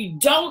 if you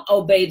don't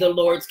obey the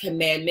Lord's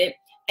commandment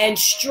and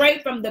stray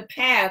from the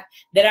path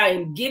that I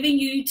am giving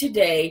you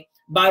today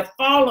by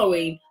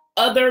following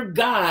other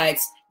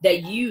gods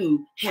that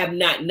you have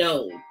not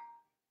known.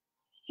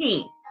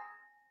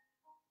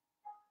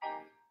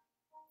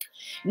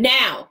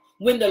 Now,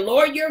 when the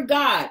Lord your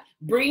God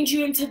brings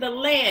you into the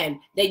land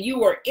that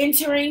you are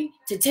entering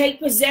to take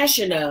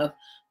possession of,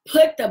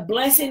 put the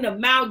blessing of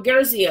Mount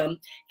Gerizim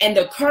and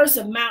the curse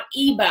of Mount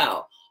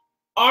Ebal.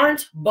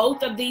 Aren't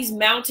both of these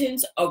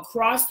mountains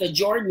across the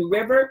Jordan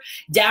River,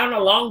 down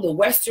along the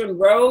western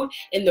road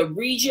in the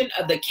region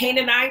of the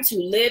Canaanites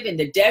who live in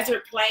the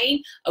desert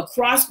plain,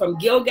 across from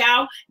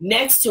Gilgal,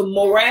 next to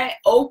Moreh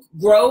Oak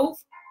Grove?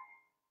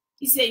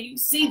 He said, you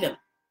see them.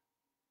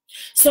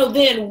 So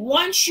then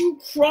once you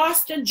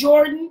cross the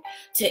Jordan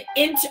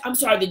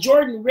the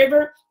Jordan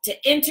River to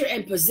enter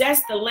and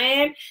possess the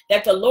land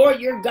that the Lord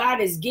your God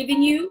has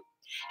given you,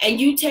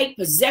 and you take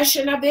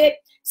possession of it,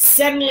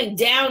 settling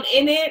down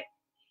in it,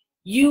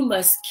 you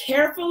must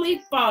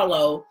carefully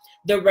follow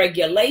the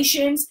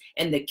regulations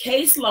and the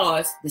case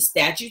laws, the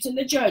statutes and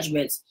the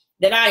judgments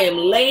that I am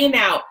laying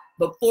out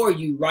before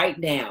you right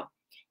now.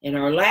 In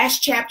our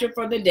last chapter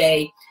for the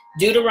day,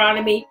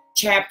 Deuteronomy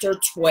chapter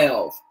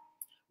 12.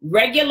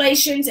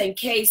 Regulations and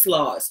case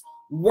laws.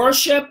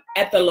 Worship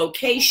at the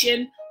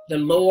location the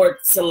Lord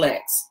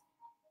selects.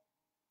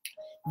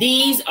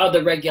 These are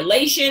the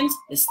regulations,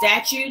 the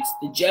statutes,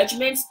 the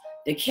judgments,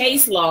 the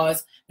case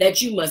laws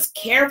that you must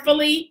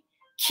carefully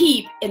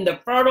keep in the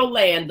fertile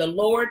land the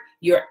Lord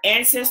your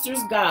ancestors'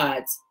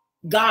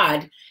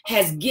 God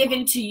has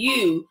given to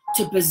you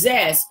to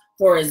possess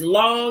for as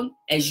long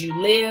as you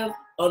live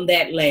on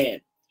that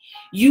land.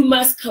 You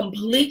must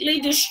completely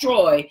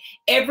destroy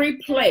every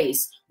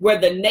place where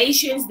the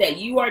nations that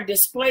you are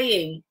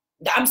displacing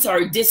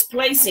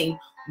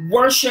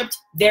worshipped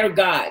their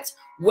gods,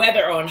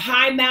 whether on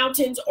high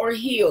mountains or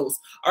hills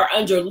or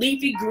under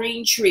leafy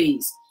green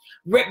trees.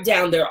 Rip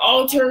down their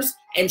altars,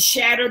 and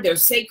shatter their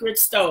sacred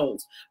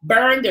stones,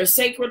 burn their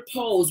sacred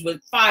poles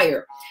with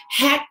fire,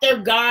 hack their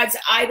gods'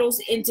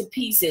 idols into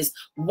pieces,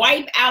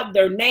 wipe out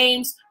their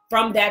names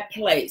from that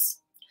place.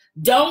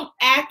 Don't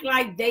act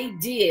like they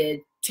did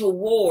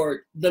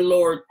toward the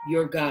Lord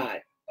your God.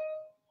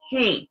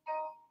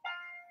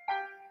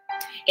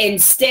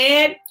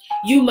 Instead,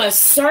 you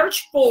must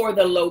search for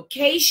the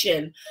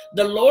location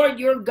the Lord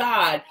your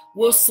God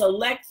will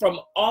select from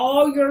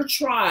all your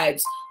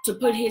tribes to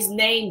put his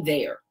name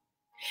there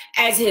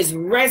as his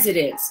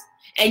residence,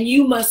 and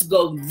you must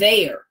go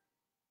there.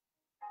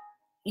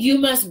 You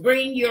must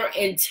bring your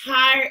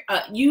entire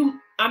you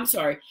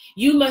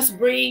must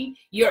bring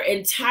your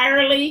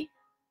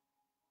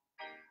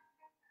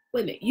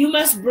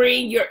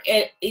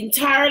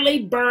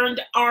entirely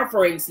burned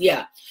offerings,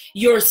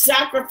 your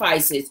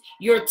sacrifices,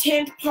 your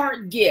 10th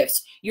part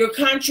gifts, your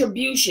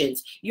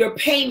contributions, your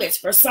payments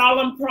for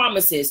solemn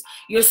promises,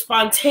 your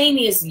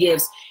spontaneous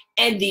gifts,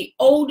 and the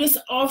oldest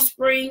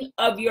offspring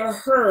of your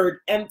herd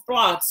and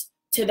flocks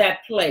to that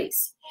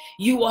place.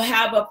 You will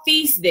have a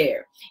feast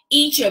there,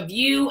 each of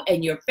you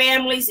and your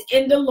families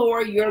in the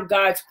Lord your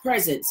God's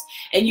presence,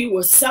 and you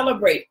will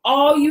celebrate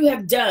all you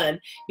have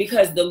done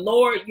because the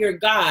Lord your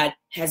God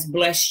has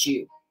blessed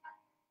you.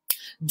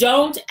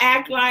 Don't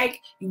act like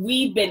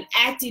we've been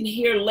acting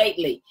here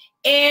lately,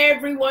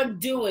 everyone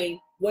doing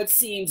what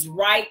seems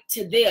right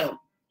to them,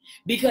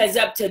 because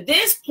up to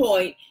this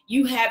point,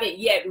 you haven't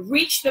yet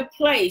reached the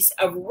place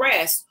of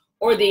rest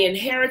or the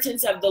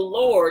inheritance of the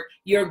Lord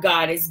your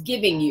God is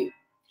giving you.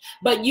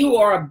 But you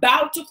are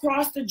about to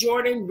cross the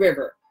Jordan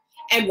River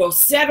and will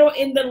settle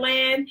in the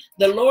land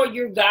the Lord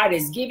your God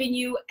is giving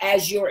you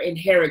as your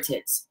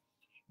inheritance.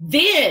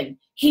 Then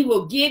he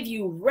will give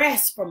you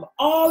rest from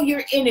all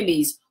your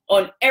enemies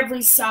on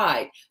every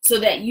side so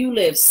that you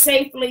live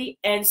safely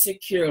and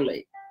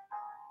securely.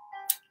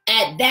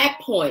 At that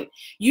point,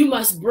 you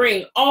must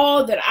bring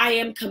all that I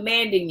am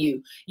commanding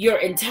you, your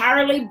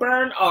entirely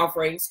burnt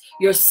offerings,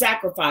 your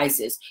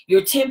sacrifices,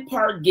 your 10th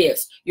part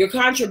gifts, your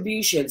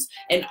contributions,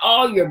 and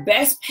all your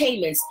best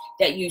payments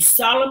that you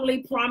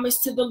solemnly promise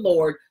to the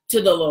Lord,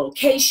 to the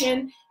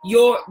location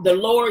the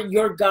Lord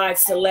your God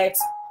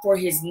selects for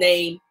his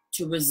name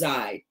to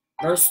reside.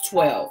 Verse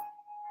 12.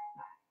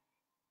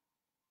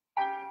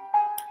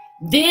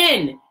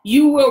 Then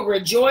you will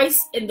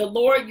rejoice in the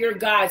Lord your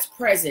God's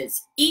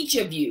presence, each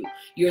of you,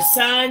 your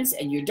sons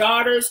and your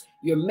daughters,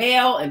 your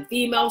male and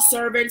female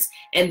servants,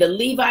 and the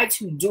Levites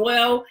who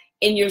dwell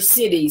in your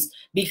cities,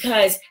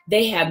 because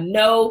they have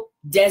no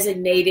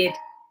designated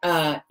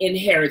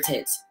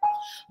inheritance.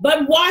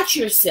 But watch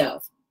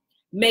yourself.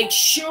 Make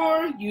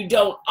sure you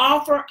don't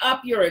offer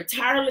up your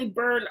entirely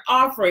burned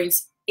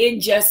offerings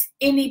in just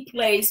any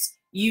place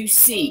you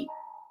see.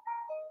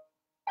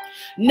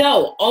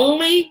 No,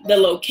 only the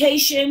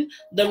location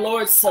the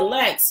Lord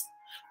selects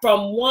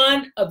from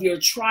one of your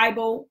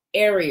tribal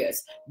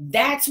areas.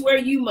 That's where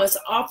you must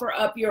offer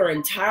up your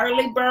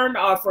entirely burned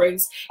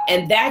offerings,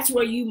 and that's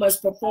where you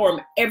must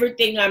perform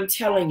everything I'm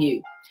telling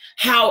you.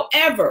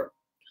 However,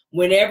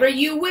 whenever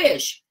you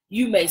wish,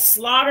 you may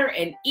slaughter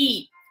and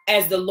eat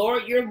as the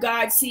Lord your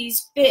God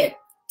sees fit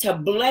to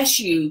bless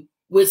you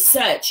with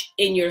such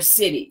in your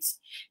cities.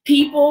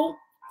 People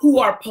who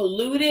are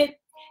polluted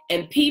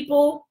and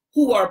people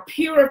who are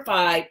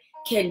purified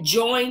can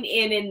join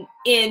in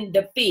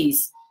the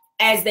feast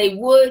as they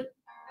would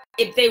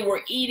if they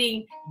were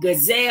eating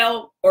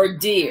gazelle or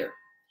deer.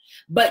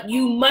 But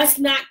you must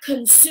not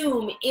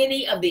consume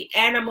any of the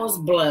animal's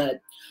blood.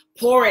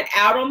 Pour it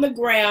out on the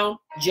ground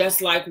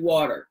just like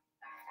water.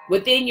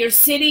 Within your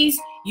cities,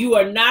 you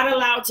are not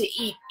allowed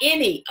to eat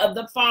any of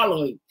the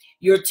following: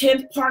 your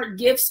 10th part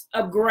gifts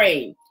of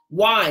grain,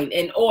 wine,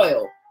 and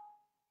oil,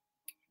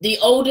 the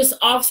oldest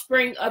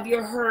offspring of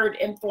your herd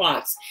and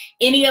flocks,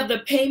 any of the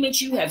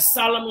payments you have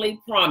solemnly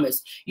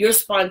promised, your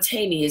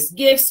spontaneous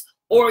gifts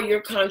or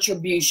your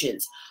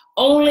contributions.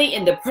 Only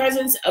in the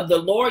presence of the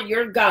Lord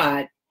your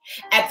God,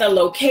 at the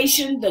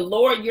location the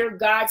Lord your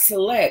God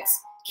selects,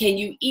 can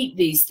you eat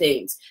these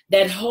things.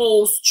 That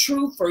holds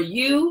true for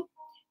you,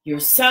 your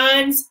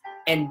sons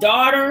and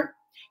daughter,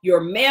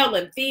 your male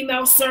and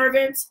female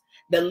servants,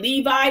 the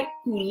Levite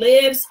who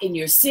lives in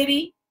your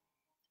city,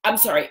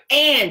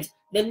 and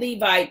the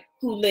Levite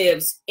who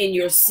lives in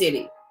your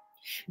city.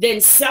 Then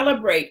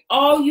celebrate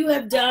all you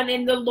have done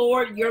in the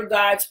Lord your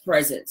God's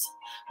presence.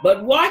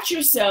 But watch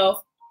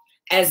yourself.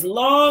 As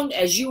long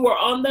as you are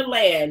on the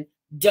land,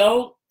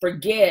 don't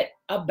forget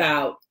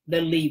about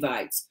the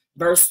Levites.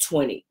 Verse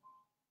 20.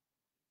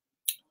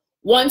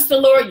 Once the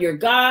Lord your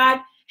God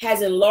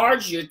has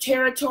enlarged your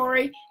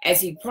territory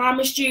as he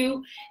promised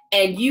you,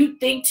 and you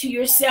think to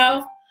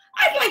yourself,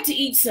 I'd like to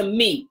eat some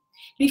meat,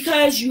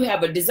 because you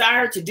have a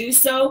desire to do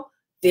so,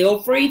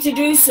 feel free to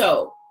do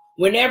so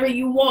whenever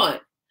you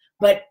want.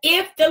 But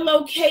if the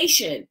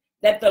location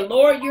that the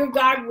Lord your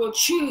God will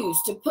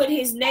choose to put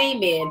his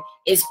name in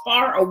is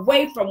far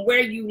away from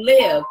where you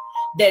live,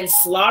 then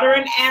slaughter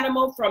an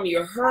animal from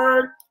your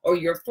herd or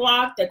your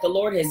flock that the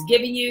Lord has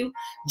given you,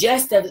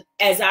 just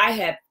as I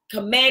have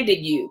commanded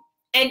you,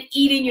 and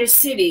eat in your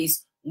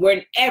cities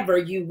whenever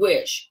you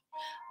wish.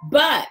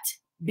 But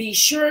be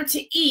sure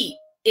to eat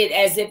it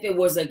as if it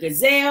was a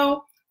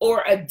gazelle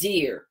or a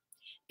deer.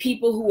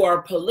 People who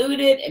are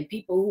polluted and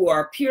people who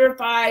are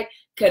purified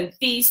can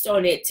feast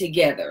on it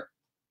together.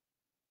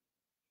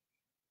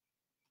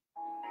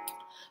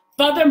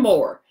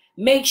 Furthermore,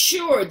 make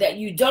sure that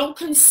you don't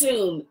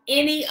consume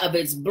any of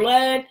its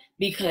blood,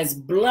 because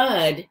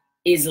blood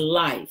is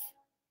life.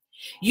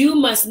 You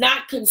must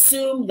not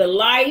consume the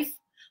life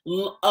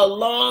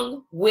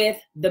along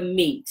with the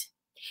meat.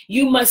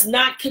 You must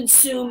not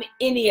consume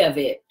any of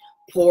it.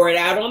 Pour it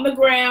out on the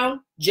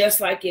ground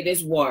just like it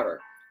is water.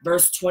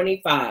 Verse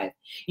 25.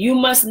 You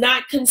must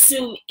not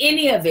consume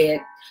any of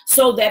it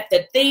so that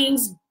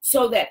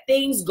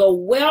things go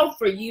well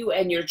for you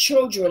and your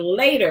children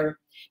later,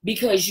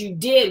 because you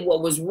did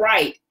what was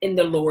right in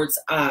the Lord's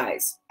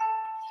eyes.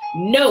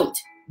 Note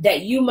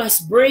that you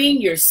must bring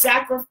your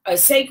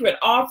sacred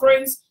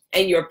offerings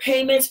and your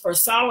payments for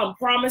solemn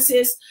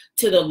promises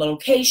to the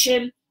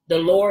location the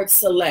Lord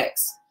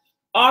selects,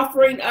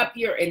 offering up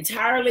your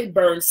entirely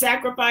burned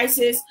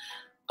sacrifices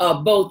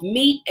of both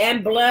meat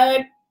and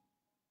blood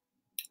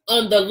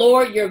on the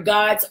Lord your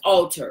God's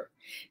altar.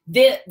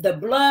 The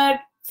blood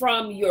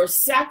from your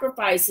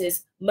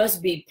sacrifices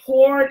must be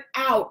poured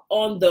out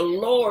on the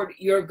Lord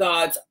your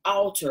God's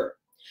altar,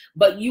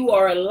 but you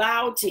are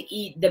allowed to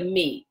eat the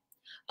meat.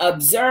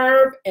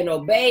 Observe and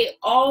obey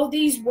all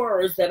these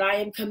words that I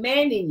am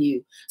commanding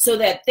you, so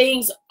that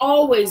things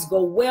always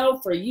go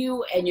well for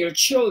you and your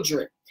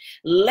children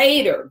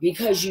later,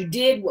 because you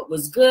did what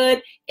was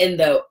good and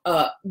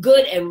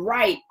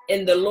right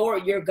in the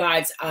Lord your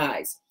God's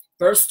eyes.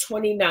 Verse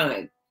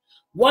 29.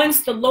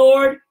 Once the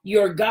Lord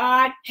your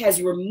God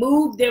has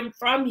removed them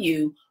from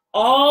you,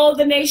 all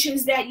the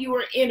nations that you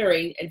are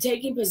entering and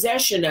taking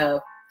possession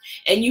of,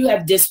 and you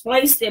have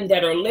displaced them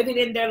that are living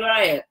in their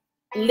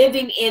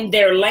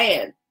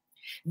land,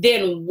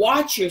 then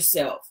watch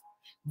yourself.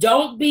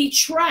 Don't be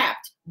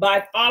trapped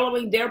by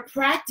following their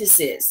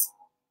practices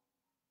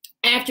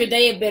after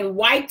they have been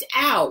wiped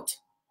out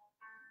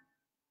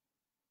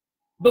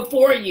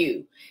before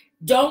you.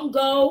 Don't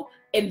go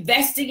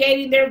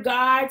investigating their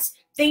gods,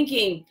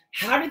 thinking,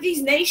 how do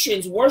these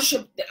nations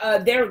worship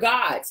their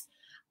gods?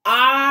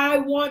 I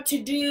want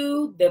to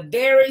do the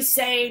very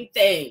same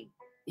thing.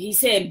 He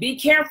said, be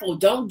careful.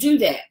 Don't do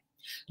that.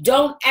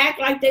 Don't act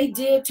like they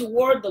did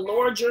toward the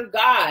Lord your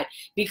God,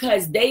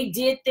 because they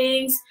did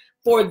things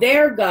for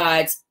their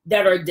gods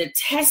that are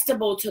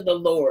detestable to the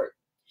Lord,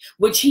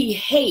 which he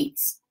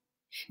hates.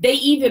 They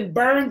even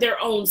burned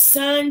their own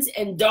sons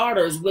and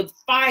daughters with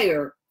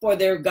fire for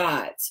their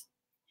gods.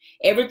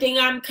 Everything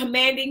I'm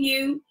commanding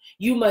you,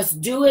 you must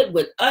do it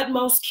with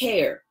utmost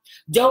care.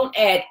 Don't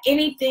add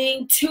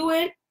anything to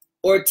it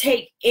or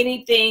take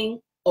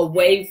anything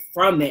away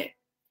from it.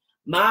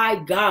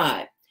 My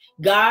God,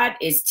 God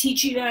is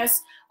teaching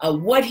us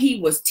what he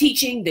was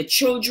teaching the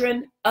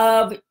children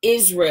of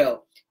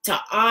Israel, to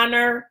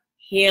honor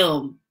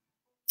him.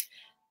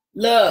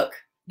 Look,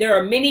 there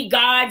are many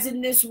gods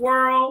in this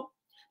world,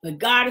 but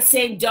God is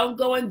saying, don't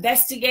go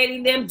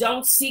investigating them.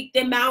 Don't seek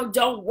them out.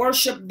 Don't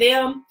worship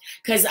them,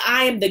 because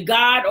I am the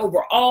God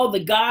over all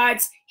the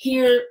gods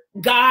here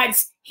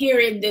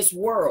in this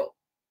world.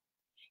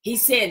 He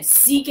said,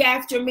 seek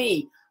after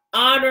me,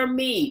 honor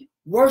me,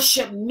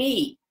 worship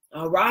me.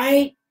 All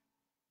right.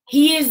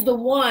 He is the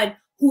one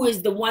who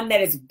is the one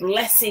that is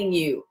blessing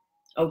you.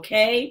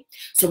 Okay.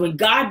 So when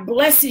God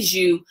blesses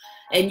you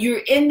and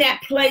you're in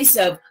that place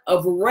of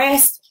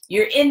rest,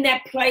 you're in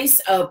that place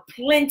of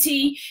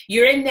plenty,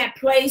 you're in that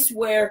place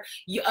where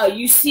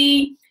you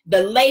see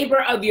the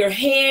labor of your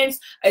hands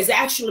is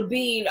actually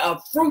being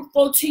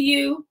fruitful to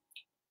you,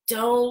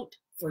 don't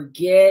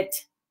forget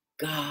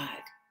God.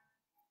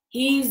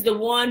 He's the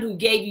one who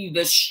gave you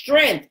the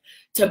strength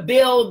to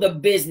build the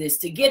business,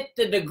 to get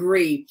the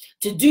degree,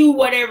 to do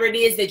whatever it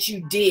is that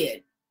you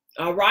did.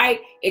 All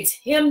right? It's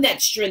him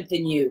that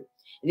strengthened you.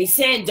 And he's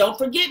saying, don't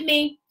forget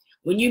me.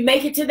 When you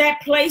make it to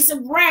that place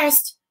of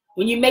rest,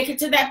 when you make it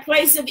to that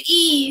place of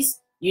ease,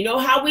 you know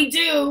how we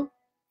do.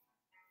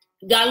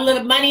 Got a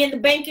little money in the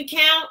bank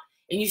account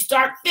and you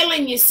start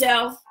feeling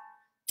yourself.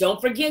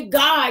 Don't forget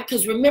God,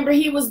 because remember,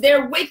 he was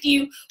there with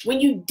you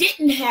when you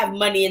didn't have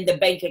money in the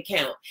bank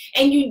account,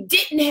 and you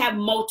didn't have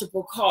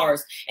multiple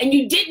cars, and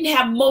you didn't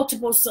have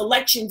multiple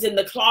selections in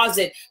the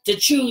closet to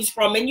choose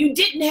from, and you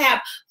didn't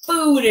have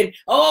food and,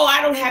 oh,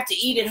 I don't have to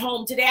eat at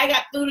home today. I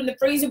got food in the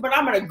freezer, but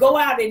I'm going to go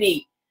out and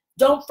eat.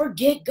 Don't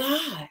forget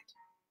God.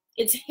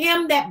 It's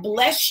him that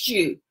blessed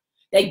you,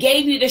 that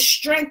gave you the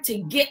strength to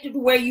get to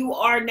where you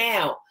are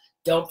now.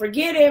 Don't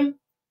forget him.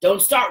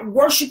 Don't start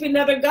worshiping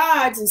other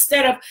gods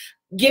instead of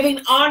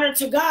giving honor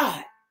to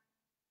God.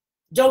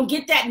 Don't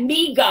get that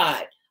me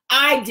God.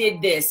 I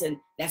did this, and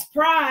that's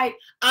pride.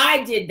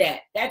 I did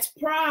that. That's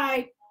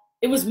pride.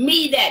 It was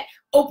me that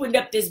opened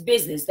up this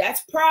business.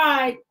 That's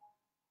pride.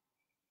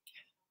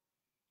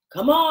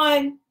 Come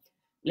on.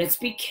 Let's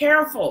be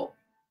careful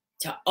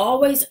to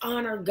always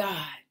honor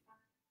God.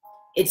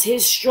 It's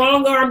his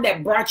strong arm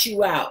that brought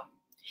you out.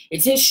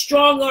 It's his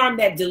strong arm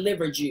that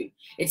delivered you.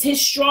 It's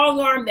his strong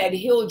arm that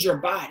healed your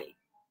body.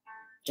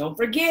 Don't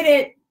forget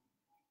it.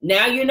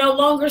 Now you're no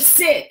longer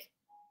sick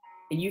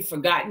and you've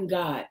forgotten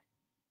God.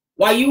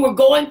 While you were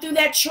going through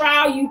that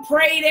trial, you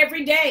prayed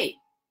every day,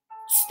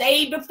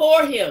 stayed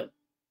before him.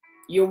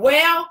 You're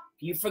well,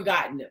 you've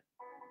forgotten him.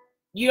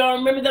 You don't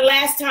remember the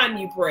last time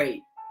you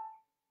prayed.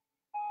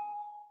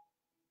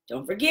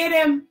 Don't forget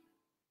him.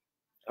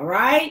 All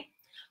right?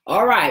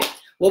 All right.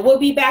 Well, we'll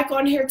be back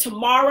on here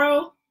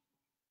tomorrow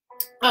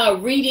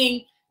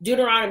reading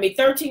Deuteronomy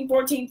 13,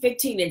 14,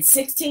 15, and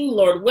 16,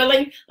 Lord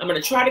willing. I'm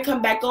going to try to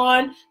come back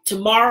on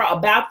tomorrow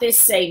about this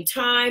same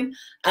time,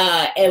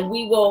 and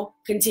we will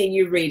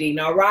continue reading,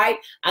 all right?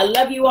 I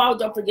love you all.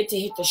 Don't forget to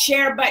hit the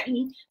share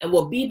button, and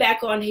we'll be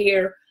back on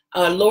here,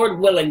 Lord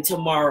willing,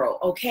 tomorrow,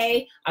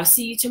 okay? I'll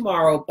see you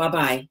tomorrow.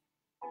 Bye-bye.